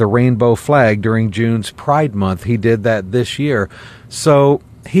fly the rainbow flag during June's Pride Month. He did that this year. So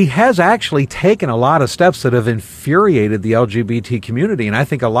he has actually taken a lot of steps that have infuriated the LGBT community, and I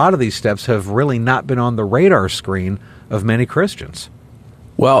think a lot of these steps have really not been on the radar screen of many Christians.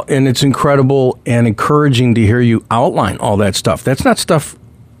 Well, and it's incredible and encouraging to hear you outline all that stuff. That's not stuff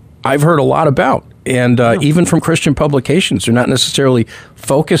I've heard a lot about. And even from Christian publications, they're not necessarily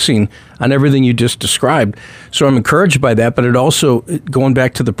focusing on everything you just described. So I'm encouraged by that. But it also, going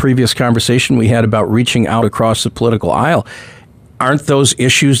back to the previous conversation we had about reaching out across the political aisle, aren't those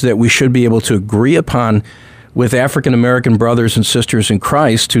issues that we should be able to agree upon with African-American brothers and sisters in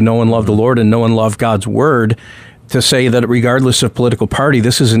Christ who know and love the Lord and know and love God's Word, to say that regardless of political party,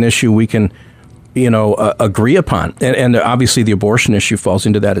 this is an issue we can agree upon. And obviously the abortion issue falls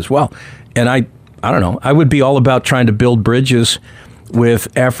into that as well. And I don't know. I would be all about trying to build bridges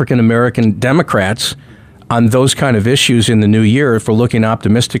with African-American Democrats on those kind of issues in the new year if we're looking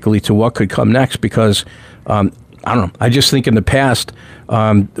optimistically to what could come next, because I don't know. I just think in the past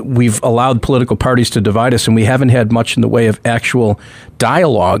we've allowed political parties to divide us, and we haven't had much in the way of actual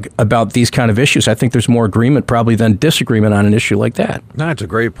dialogue about these kind of issues. I think there's more agreement probably than disagreement on an issue like that. That's a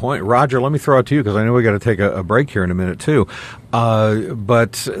great point. Roger, let me throw it to you because I know we got to take a break here in a minute too.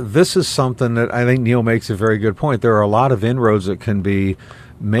 But this is something that I think Neil makes a very good point. There are a lot of inroads that can be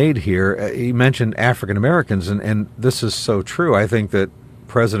made here. He mentioned African Americans, and this is so true. I think that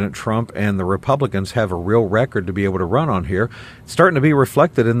President Trump and the Republicans have a real record to be able to run on here. It's starting to be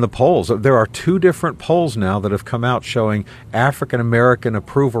reflected in the polls. There are 2 different polls now that have come out showing African-American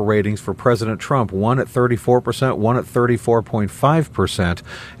approval ratings for President Trump, one at 34%, one at 34.5%,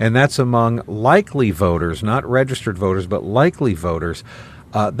 and that's among likely voters, not registered voters, but likely voters.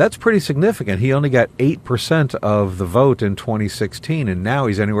 That's pretty significant. He only got 8% of the vote in 2016, and now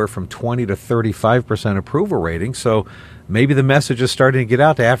he's anywhere from 20 to 35% approval rating. So maybe the message is starting to get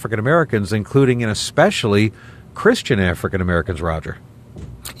out to African Americans, including and especially Christian African Americans, Roger.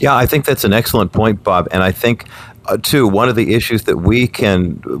 Yeah, I think that's an excellent point, Bob. And I think, too, one of the issues that we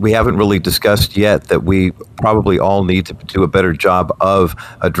haven't really discussed yet that we probably all need to do a better job of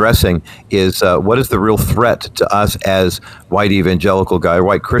addressing is what is the real threat to us as white evangelical guys, or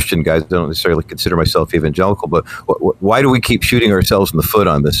white Christian guys. I don't necessarily consider myself evangelical, but why do we keep shooting ourselves in the foot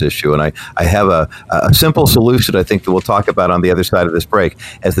on this issue? And I have a simple solution I think that we'll talk about on the other side of this break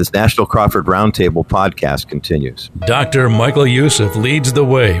as this National Crawford Roundtable podcast continues. Dr. Michael Youssef leads the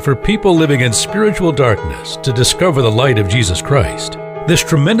way for people living in spiritual darkness to discover the light of Jesus Christ. This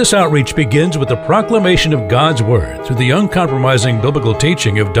tremendous outreach begins with the proclamation of God's Word through the uncompromising biblical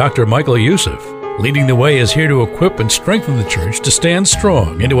teaching of Dr. Michael Youssef. Leading the Way is here to equip and strengthen the church to stand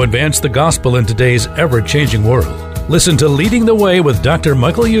strong and to advance the gospel in today's ever-changing world. Listen to Leading the Way with Dr.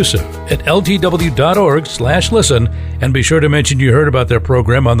 Michael Youssef at ltw.org/listen, and be sure to mention you heard about their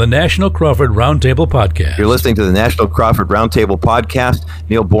program on the National Crawford Roundtable podcast. You're listening to the National Crawford Roundtable podcast.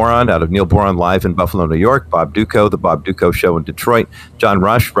 Neil Boron out of Neil Boron Live in Buffalo, New York. Bob Duco, The Bob Duco Show in Detroit. John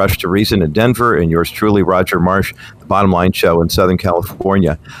Rush to Reason in Denver. And yours truly, Roger Marsh, The Bottom Line Show in Southern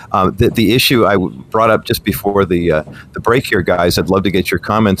California. The issue I brought up just before the break here, guys, I'd love to get your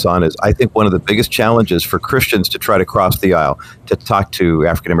comments on is I think one of the biggest challenges for Christians to try to cross the aisle, to talk to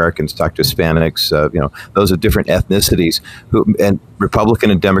African Americans, talk to Hispanics, those of different ethnicities, and Republican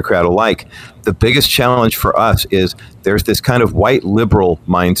and Democrat alike. The biggest challenge for us is there's this kind of white liberal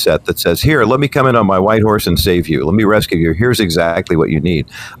mindset that says, here, let me come in on my white horse and save you. Let me rescue you. Here's exactly what you need.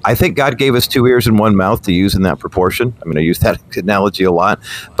 I think God gave us 2 ears and 1 mouth to use in that proportion. I mean, I use that analogy a lot.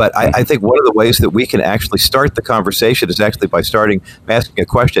 But I think one of the ways that we can actually start the conversation is actually by asking a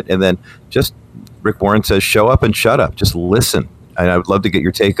question, and then just, Rick Warren says, show up and shut up. Just listen. And I would love to get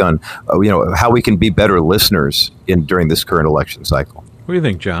your take on, how we can be better listeners during this current election cycle. What do you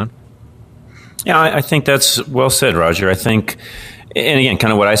think, John? Yeah, I think that's well said, Roger. I think, and again,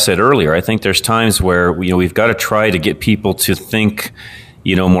 kind of what I said earlier, I think there's times where we've got to try to get people to think,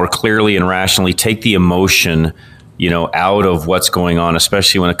 more clearly and rationally, take the emotion, out of what's going on,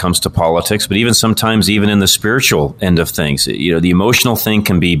 especially when it comes to politics, but even sometimes even in the spiritual end of things. The emotional thing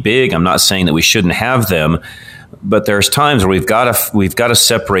can be big. I'm not saying that we shouldn't have them, but there's times where we've got to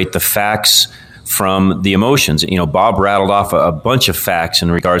separate the facts from the emotions. Bob rattled off a bunch of facts in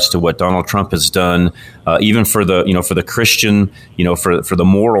regards to what Donald Trump has done, even for the Christian, for the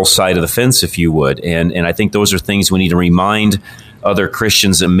moral side of the fence, if you would. And I think those are things we need to remind other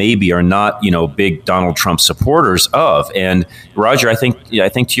Christians that maybe are not, big Donald Trump supporters of. And Roger, I think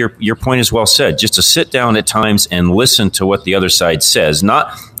to your point is well said, just to sit down at times and listen to what the other side says,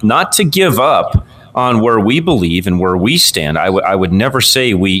 not to give up on where we believe and where we stand. I would never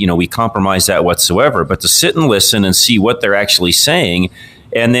say we compromise that whatsoever, but to sit and listen and see what they're actually saying,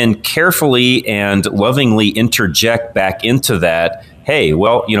 and then carefully and lovingly interject back into that. Hey,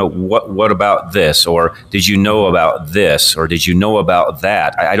 well, what about this? Or did you know about this? Or did you know about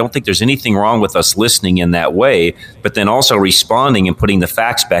that? I don't think there's anything wrong with us listening in that way, but then also responding and putting the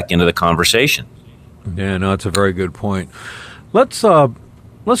facts back into the conversation. Yeah, no, it's a very good point. Let's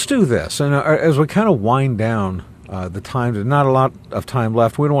do this. And as we kind of wind down the time, there's not a lot of time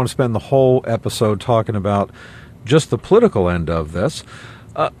left. We don't want to spend the whole episode talking about just the political end of this.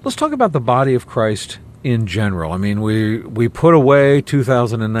 Let's talk about the body of Christ in general. I mean, we put away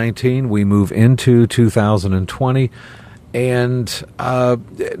 2019. We move into 2020. And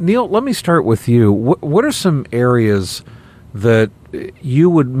Neil, let me start with you. What are some areas that you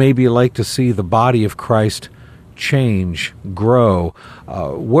would maybe like to see the body of Christ change, grow?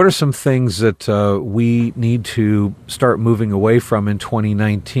 What are some things that we need to start moving away from in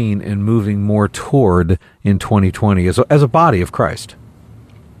 2019 and moving more toward in 2020 as a body of Christ?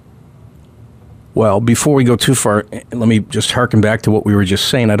 Well, before we go too far, let me just harken back to what we were just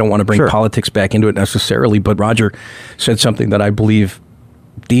saying. I don't want to bring politics back into it necessarily, but Roger said something that I believe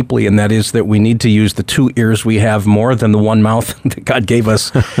deeply, and that is that we need to use the two ears we have more than the one mouth that God gave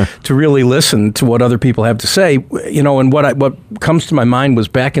us to really listen to what other people have to say. You know, and what comes to my mind was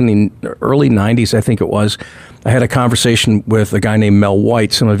back in the early 90s, I think it was, I had a conversation with a guy named Mel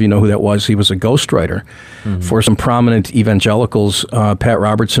White. Some of you know who that was. He was a ghostwriter for some prominent evangelicals, Pat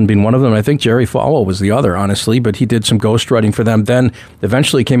Robertson being one of them. I think Jerry Falwell was the other, honestly, but he did some ghostwriting for them. Then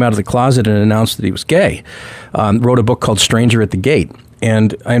eventually came out of the closet and announced that he was gay. Wrote a book called Stranger at the Gate.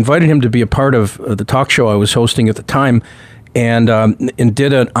 And I invited him to be a part of the talk show I was hosting at the time, and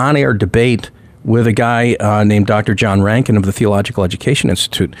did an on-air debate with a guy named Dr. John Rankin of the Theological Education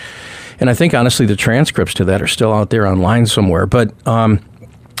Institute. And I think, honestly, the transcripts to that are still out there online somewhere. But the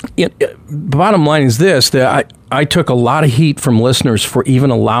bottom line is this, that I took a lot of heat from listeners for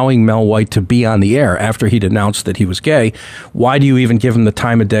even allowing Mel White to be on the air after he'd announced that he was gay. Why do you even give him the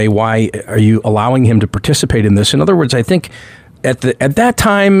time of day? Why are you allowing him to participate in this? In other words, I think at that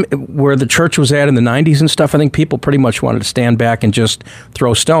time where the church was at in the 90s and stuff, I think people pretty much wanted to stand back and just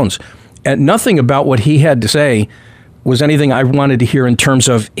throw stones. And nothing about what he had to say was anything I wanted to hear in terms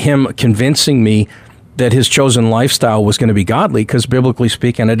of him convincing me that his chosen lifestyle was going to be godly, because biblically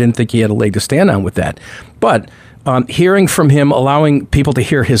speaking, I didn't think he had a leg to stand on with that. But hearing from him, allowing people to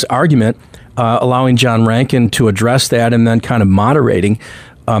hear his argument, allowing John Rankin to address that, and then kind of moderating,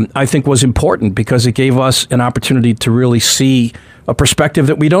 I think was important, because it gave us an opportunity to really see a perspective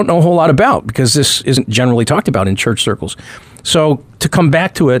that we don't know a whole lot about, because this isn't generally talked about in church circles. So to come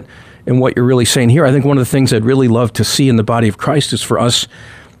back to it and what you're really saying here, I think one of the things I'd really love to see in the body of Christ is for us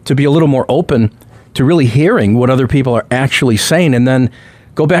to be a little more open to really hearing what other people are actually saying, and then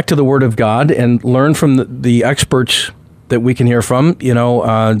go back to the Word of God and learn from the experts that we can hear from,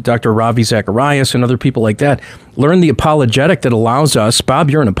 Dr. Ravi Zacharias and other people like that. Learn the apologetic that allows us. Bob,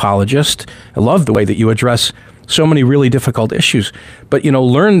 you're an apologist. I love the way that you address so many really difficult issues. But,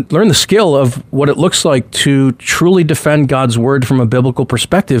 learn the skill of what it looks like to truly defend God's Word from a biblical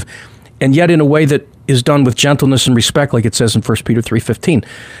perspective, and yet in a way that is done with gentleness and respect, like it says in 1 Peter 3:15.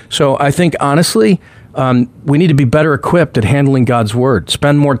 So I think, honestly, we need to be better equipped at handling God's Word.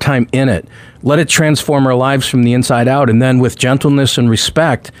 Spend more time in it. Let it transform our lives from the inside out, and then with gentleness and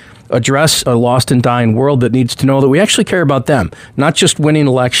respect, address a lost and dying world that needs to know that we actually care about them. Not just winning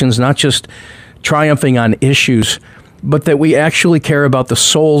elections, not just triumphing on issues, but that we actually care about the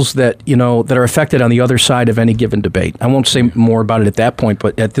souls that are affected on the other side of any given debate. I won't say more about it at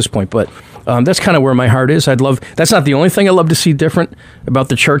this point, but that's kind of where my heart is. That's not the only thing I'd love to see different about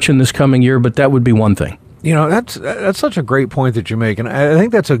the church in this coming year, but that would be one thing. That's such a great point that you make, and I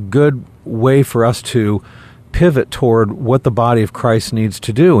think that's a good way for us to pivot toward what the body of Christ needs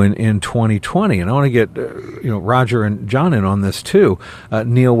to do in 2020. And I want to get Roger and John in on this too.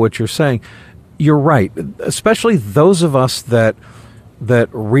 Neil, what you're saying, you're right, especially those of us that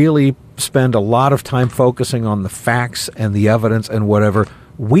really spend a lot of time focusing on the facts and the evidence and whatever.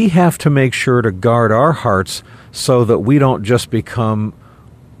 We have to make sure to guard our hearts so that we don't just become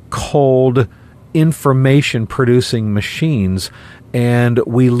cold, information-producing machines, and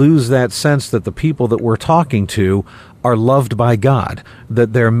we lose that sense that the people that we're talking to are loved by God,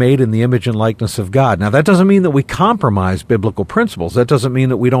 that they're made in the image and likeness of God. Now, that doesn't mean that we compromise biblical principles. That doesn't mean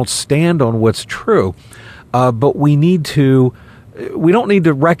that we don't stand on what's true. But we don't need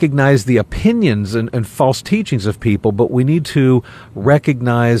to recognize the opinions and false teachings of people, but we need to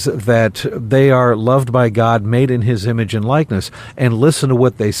recognize that they are loved by God, made in His image and likeness, and listen to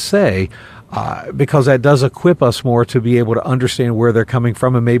what they say, because that does equip us more to be able to understand where they're coming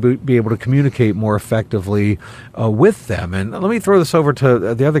from and maybe be able to communicate more effectively with them. And let me throw this over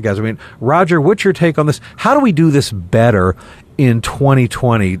to the other guys. I mean, Roger, what's your take on this? How do we do this better in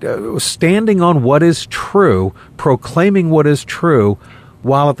 2020? Standing on what is true, proclaiming what is true,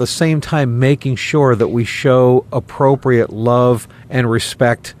 while at the same time making sure that we show appropriate love and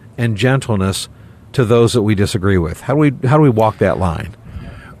respect and gentleness to those that we disagree with. How do we walk that line?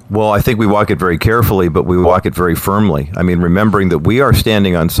 Well, I think we walk it very carefully, but we walk it very firmly. I mean, remembering that we are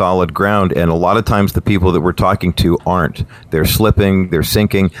standing on solid ground, and a lot of times the people that we're talking to aren't. They're slipping, they're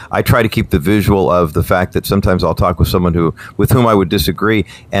sinking. I try to keep the visual of the fact that sometimes I'll talk with someone with whom I would disagree,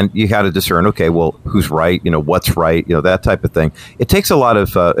 and you got to discern, okay, well, who's right? What's right? That type of thing. It takes a lot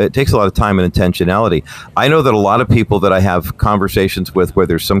of time and intentionality. I know that a lot of people that I have conversations with where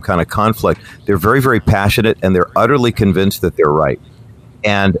there's some kind of conflict, they're very, very passionate, and they're utterly convinced that they're right.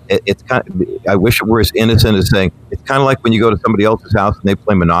 And it's kind of, I wish it were as innocent as saying, it's kind of like when you go to somebody else's house and they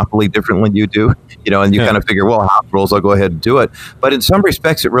play Monopoly differently than you do, and you kind of figure, well, house rules, I'll go ahead and do it. But in some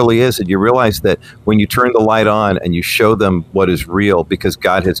respects, it really is. And you realize that when you turn the light on and you show them what is real, because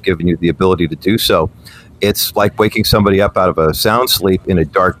God has given you the ability to do so, it's like waking somebody up out of a sound sleep in a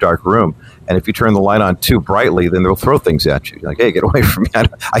dark, dark room. And if you turn the light on too brightly, then they'll throw things at you. Like, hey, get away from me.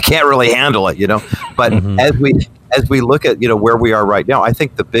 I can't really handle it, But as we look at, where we are right now, I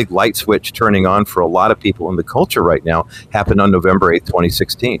think the big light switch turning on for a lot of people in the culture right now happened on November 8th,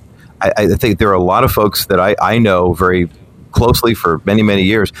 2016. I think there are a lot of folks that I know very closely for many, many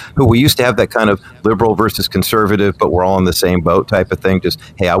years who we used to have that kind of liberal versus conservative, but we're all in the same boat type of thing. Just,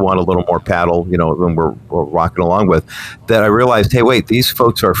 hey, I want a little more paddle, than we're rocking along with. That I realized, hey, wait, these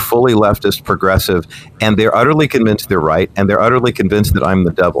folks are fully leftist, progressive, and they're utterly convinced they're right, and they're utterly convinced that I'm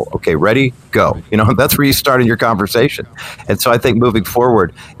the devil. Okay, ready? Go. That's where you start in your conversation. And so I think moving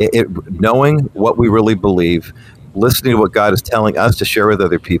forward, knowing what we really believe, listening to what God is telling us to share with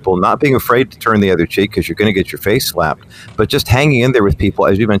other people, not being afraid to turn the other cheek because you're going to get your face slapped, but just hanging in there with people,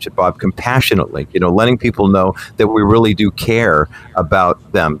 as you mentioned, Bob, compassionately, letting people know that we really do care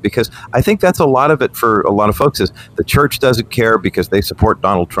about them. Because I think that's a lot of it for a lot of folks is the church doesn't care because they support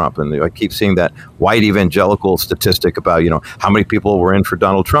Donald Trump. And I keep seeing that white evangelical statistic about, how many people were in for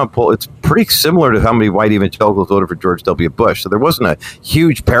Donald Trump. Well, it's pretty similar to how many white evangelicals voted for George W. Bush. So there wasn't a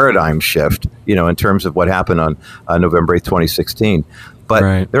huge paradigm shift, in terms of what happened on November 8th, 2016. But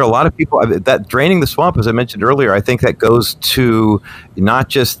there are a lot of people that draining the swamp, as I mentioned earlier, I think that goes to not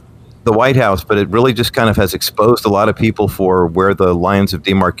just the White House, but it really just kind of has exposed a lot of people for where the lines of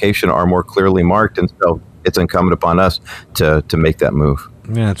demarcation are more clearly marked. And so it's incumbent upon us to make that move.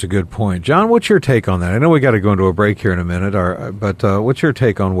 Yeah, that's a good point. John, what's your take on that? I know we got to go into a break here in a minute, but what's your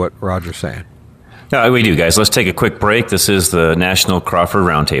take on what Roger's saying? We do, guys. Let's take a quick break. This is the National Crawford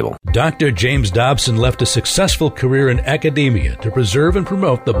Roundtable. Dr. James Dobson left a successful career in academia to preserve and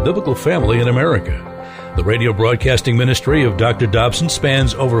promote the biblical family in America. The radio broadcasting ministry of Dr. Dobson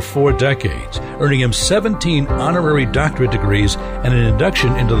spans over 4 decades, earning him 17 honorary doctorate degrees and an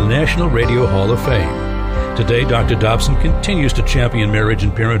induction into the National Radio Hall of Fame. Today, Dr. Dobson continues to champion marriage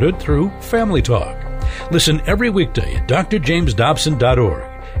and parenthood through Family Talk. Listen every weekday at drjamesdobson.org.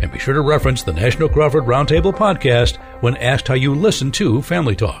 And be sure to reference the National Crawford Roundtable podcast when asked how you listen to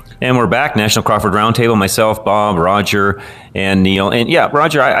Family Talk. And we're back, National Crawford Roundtable, myself, Bob, Roger, and Neil. And yeah,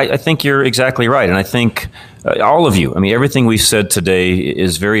 Roger, I think you're exactly right. And I think all of you, everything we've said today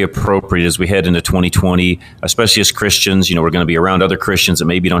is very appropriate as we head into 2020, especially as Christians. We're going to be around other Christians that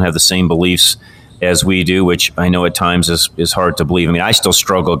maybe don't have the same beliefs as we do, which I know at times is hard to believe. I still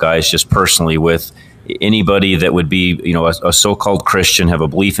struggle, guys, just personally with anybody that would be, a so-called Christian, have a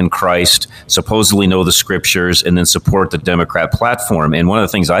belief in Christ, supposedly know the scriptures, and then support the Democrat platform. And one of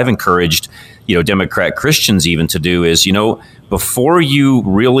the things I've encouraged, Democrat Christians even to do is, before you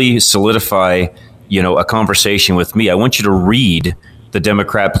really solidify, a conversation with me, I want you to read the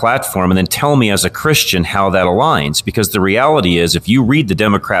Democrat platform and then tell me as a Christian how that aligns. Because the reality is, if you read the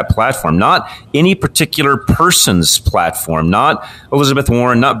Democrat platform, not any particular person's platform, not Elizabeth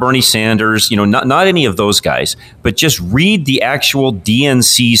Warren, not Bernie Sanders, not any of those guys, but just read the actual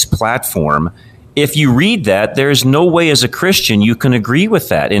DNC's platform. If you read that, there's no way as a Christian you can agree with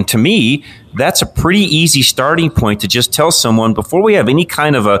that. And to me, that's a pretty easy starting point to just tell someone, before we have any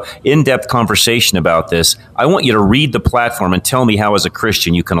kind of a in-depth conversation about this, I want you to read the platform and tell me how as a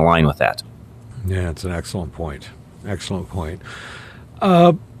Christian you can align with that. Yeah, it's an excellent point. Excellent point.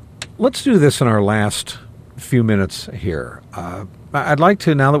 Let's do this in our last few minutes here. I'd like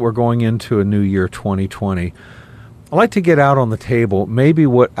to, now that we're going into a new year, 2020, I'd like to get out on the table maybe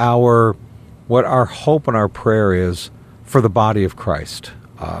what our hope and our prayer is for the body of Christ.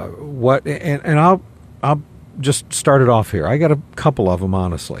 I'll just start it off here. I got a couple of them,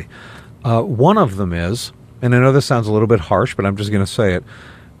 honestly. One of them is, and I know this sounds a little bit harsh, but I'm just going to say it,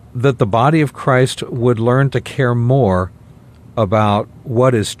 that the body of Christ would learn to care more about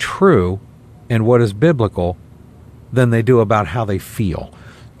what is true and what is biblical than they do about how they feel.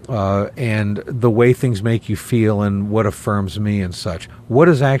 and the way things make you feel and what affirms me and such. What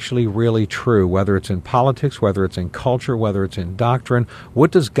is actually really true, whether it's in politics, whether it's in culture, whether it's in doctrine?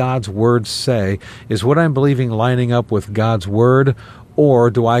 What does God's Word say? Is what I'm believing lining up with God's Word, or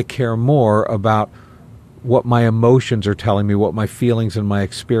do I care more about what my emotions are telling me, what my feelings and my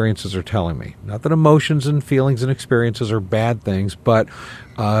experiences are telling me? Not that emotions and feelings and experiences are bad things, but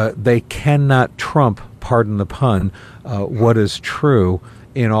they cannot trump, pardon the pun, what is true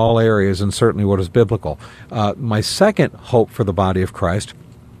in all areas, and certainly what is biblical. My second hope for the body of Christ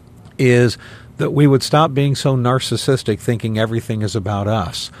is that we would stop being so narcissistic, thinking everything is about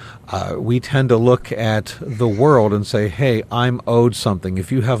us. We tend to look at the world and say, hey, I'm owed something.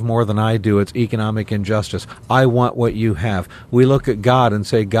 If you have more than I do, it's economic injustice. I want what you have. We look at God and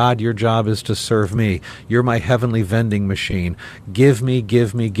say, God, your job is to serve me. You're my heavenly vending machine. Give me,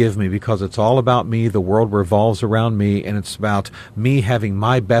 give me, give me, because it's all about me. The world revolves around me, and it's about me having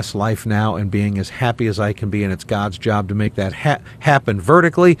my best life now and being as happy as I can be, and it's God's job to make that happen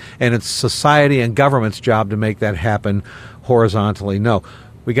vertically, and it's society and government's job to make that happen horizontally. No.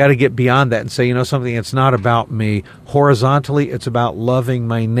 We got to get beyond that and say, something, it's not about me. Horizontally, it's about loving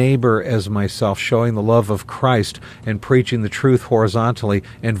my neighbor as myself, showing the love of Christ and preaching the truth horizontally.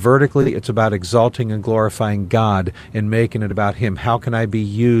 And vertically, it's about exalting and glorifying God and making it about Him. How can I be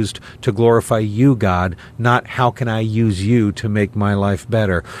used to glorify you, God, not how can I use you to make my life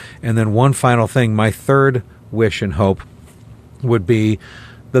better? And then one final thing, my third wish and hope would be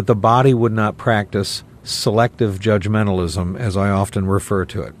that the body would not practice selective judgmentalism, as I often refer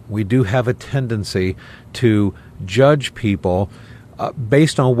to it. We do have a tendency to judge people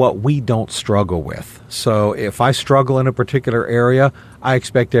based on what we don't struggle with. So if I struggle in a particular area, I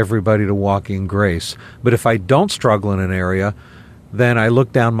expect everybody to walk in grace. But if I don't struggle in an area, then I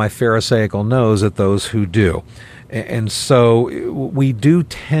look down my Pharisaical nose at those who do. And so we do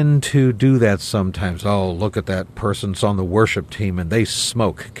tend to do that sometimes. Oh, look at that person's on the worship team and they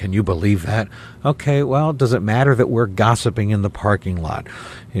smoke. Can you believe that? Okay, well, does it matter that we're gossiping in the parking lot?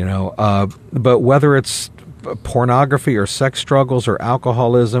 But whether it's pornography or sex struggles or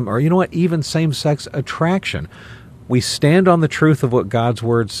alcoholism or, even same-sex attraction, we stand on the truth of what God's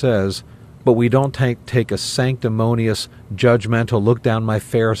Word says, but we don't take a sanctimonious, judgmental, look down my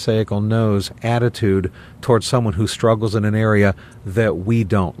Pharisaical nose attitude towards someone who struggles in an area that we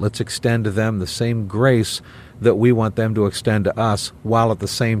don't. Let's extend to them the same grace that we want them to extend to us, while at the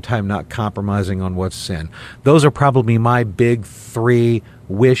same time not compromising on what's sin. Those are probably my big three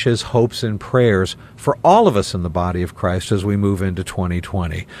wishes, hopes, and prayers for all of us in the body of Christ as we move into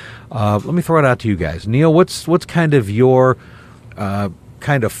 2020. Let me throw it out to you guys. Neil, what's kind of your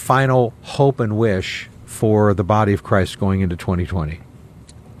kind of final hope and wish for the body of Christ going into 2020?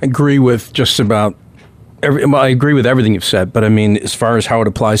 I agree with just about I agree with everything you've said, but I mean, as far as how it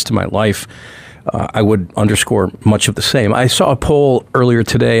applies to my life, I would underscore much of the same. I saw a poll earlier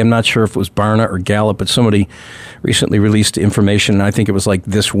today. I'm not sure if it was Barna or Gallup, but somebody recently released information, and I think it was like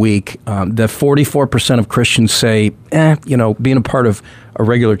this week, that 44% of Christians say, being a part of a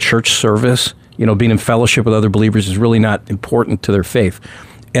regular church service, being in fellowship with other believers is really not important to their faith.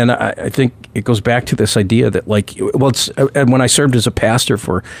 And I think it goes back to this idea that, when I served as a pastor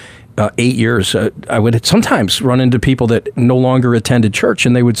for 8 years, I would sometimes run into people that no longer attended church,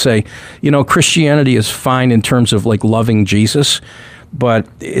 and they would say, Christianity is fine in terms of loving Jesus, but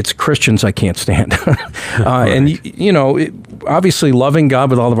it's Christians I can't stand. Right. And, obviously loving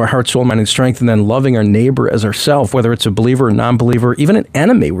God with all of our heart, soul, mind, and strength, and then loving our neighbor as ourselves, whether it's a believer or non-believer, even an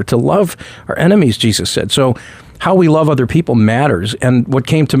enemy. We're to love our enemies, Jesus said. So how we love other people matters. And what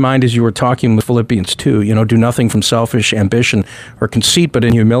came to mind as you were talking with Philippians 2, do nothing from selfish ambition or conceit, but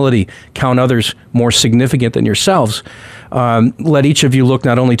in humility count others more significant than yourselves. Let each of you look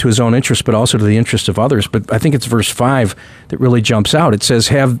not only to his own interest, but also to the interest of others. But I think it's verse 5 that really jumps out. It says,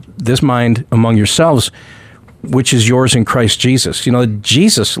 have this mind among yourselves, which is yours in Christ Jesus.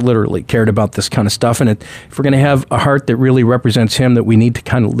 Jesus literally cared about this kind of stuff. And if we're going to have a heart that really represents him, that we need to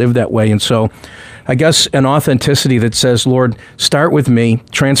kind of live that way. And so I guess an authenticity that says, Lord, start with me,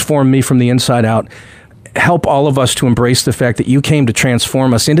 transform me from the inside out. Help all of us to embrace the fact that you came to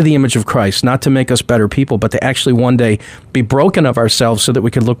transform us into the image of Christ, not to make us better people, but to actually one day be broken of ourselves so that we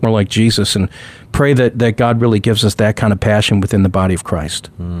could look more like Jesus, and pray that God really gives us that kind of passion within the body of Christ.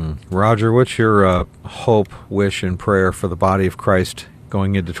 Roger, what's your hope, wish, and prayer for the body of Christ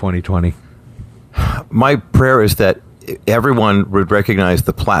going into 2020? My prayer is that everyone would recognize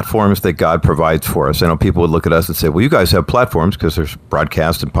the platforms that God provides for us. I know people would look at us and say, well, you guys have platforms because there's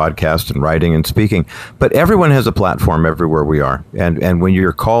broadcast and podcast and writing and speaking. But everyone has a platform everywhere we are. And when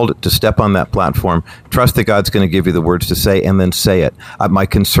you're called to step on that platform, trust that God's going to give you the words to say and then say it. My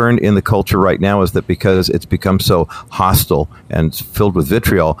concern in the culture right now is that because it's become so hostile and filled with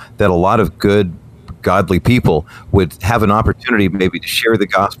vitriol, that a lot of good, godly people would have an opportunity maybe to share the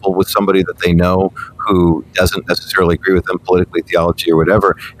gospel with somebody that they know who doesn't necessarily agree with them politically, theology, or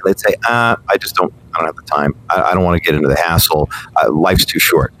whatever. And they'd say, I don't have the time. I don't want to get into the hassle. Life's too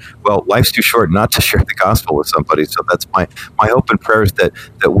short. Well, life's too short not to share the gospel with somebody. So that's my hope and prayer is that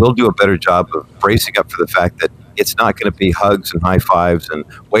we'll do a better job of bracing up for the fact that it's not going to be hugs and high fives and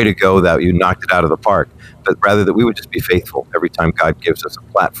way to go that you knocked it out of the park, but rather that we would just be faithful every time God gives us a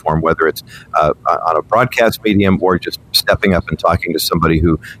platform, whether it's on a broadcast medium or just stepping up and talking to somebody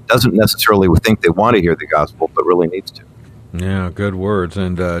who doesn't necessarily think they want to hear the gospel, but really needs to. Yeah, good words.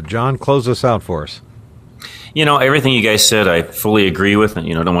 And John, close this out for us. Everything you guys said, I fully agree with, and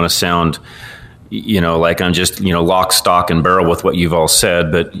don't want to sound like I'm just, lock, stock, and barrel with what you've all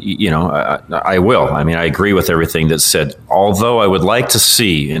said, but, I will. I mean, I agree with everything that's said, although I would like to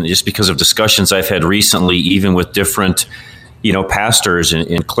see, and just because of discussions I've had recently, even with different, pastors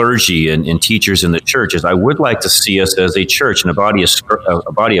and clergy and teachers in the churches, I would like to see us as a church and a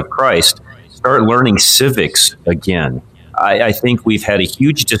body of Christ start learning civics again. I think we've had a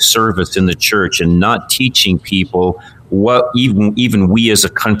huge disservice in the church in not teaching people what even we as a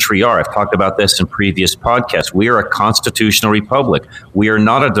country are. I've talked about this in previous podcasts. We are a constitutional republic. We are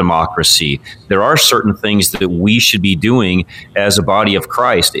not a democracy. There are certain things that we should be doing as a body of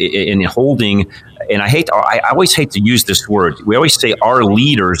Christ in holding, and I always hate to use this word. We always say our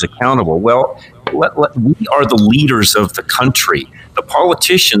leaders accountable. Well, we are the leaders of the country. The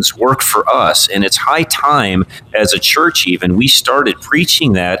politicians work for us, and it's high time as a church even we started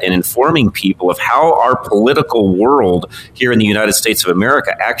preaching that and informing people of how our political world here in the United States of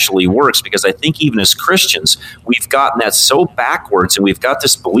America actually works, because I think even as Christians, we've gotten that so backwards, and we've got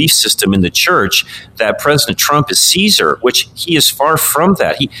this belief system in the church that President Trump is Caesar, which he is far from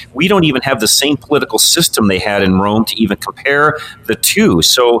that. We don't even have the same political system they had in Rome to even compare the two.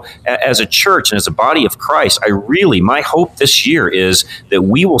 So as a church and as a body of Christ, my hope this year is that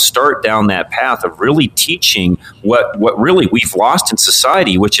we will start down that path of really teaching what really we've lost in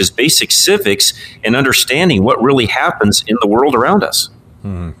society, which is basic civics and understanding what really happens in the world around us.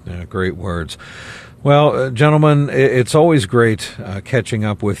 Yeah, great words. Well, gentlemen, it's always great catching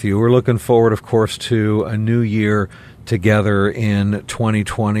up with you. We're looking forward, of course, to a new year together in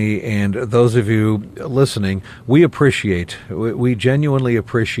 2020, and those of you listening, we genuinely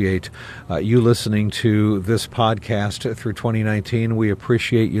appreciate you listening to this podcast through 2019. We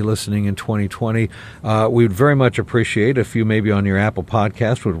appreciate you listening in 2020. We would very much appreciate if you maybe on your Apple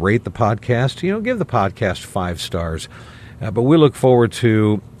podcast would rate the podcast, give the podcast 5 stars. But we look forward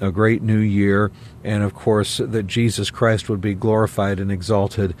to a great new year, and of course that Jesus Christ would be glorified and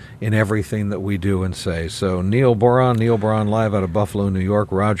exalted in everything that we do and say. So Neil Boron live out of Buffalo, New York,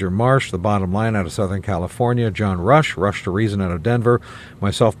 Roger Marsh, The Bottom Line out of Southern California, John Rush to Reason out of Denver,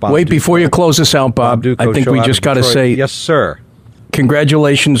 myself, Bob Wait, Duco, before you close this out, Bob I think we just got to say, yes, sir.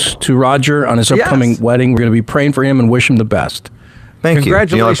 Congratulations to Roger on his upcoming wedding. We're going to be praying for him and wish him the best. Thank you.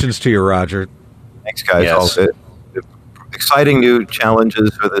 Congratulations to you, Roger. Thanks, guys. Yes. Exciting new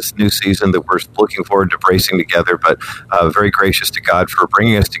challenges for this new season that we're looking forward to bracing together, but very gracious to God for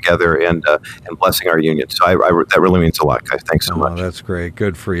bringing us together and blessing our union. So that really means a lot, guys. Thanks so much. That's great.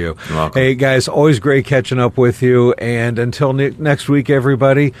 Good for you. Hey, guys, always great catching up with you. And until next week,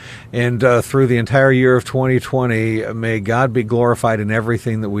 everybody, and through the entire year of 2020, may God be glorified in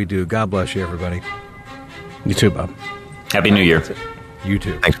everything that we do. God bless you, everybody. You too, Bob. Happy New Year. You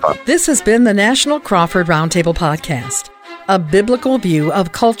too. Thanks, Bob. This has been the National Crawford Roundtable Podcast, a biblical view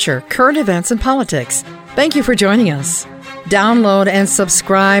of culture, current events, and politics. Thank you for joining us. Download and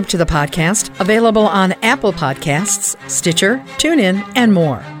subscribe to the podcast, available on Apple Podcasts, Stitcher, TuneIn, and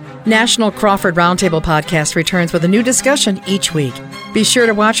more. National Crawford Roundtable Podcast returns with a new discussion each week. Be sure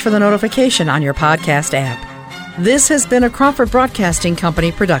to watch for the notification on your podcast app. This has been a Crawford Broadcasting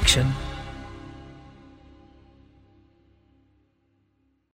Company production.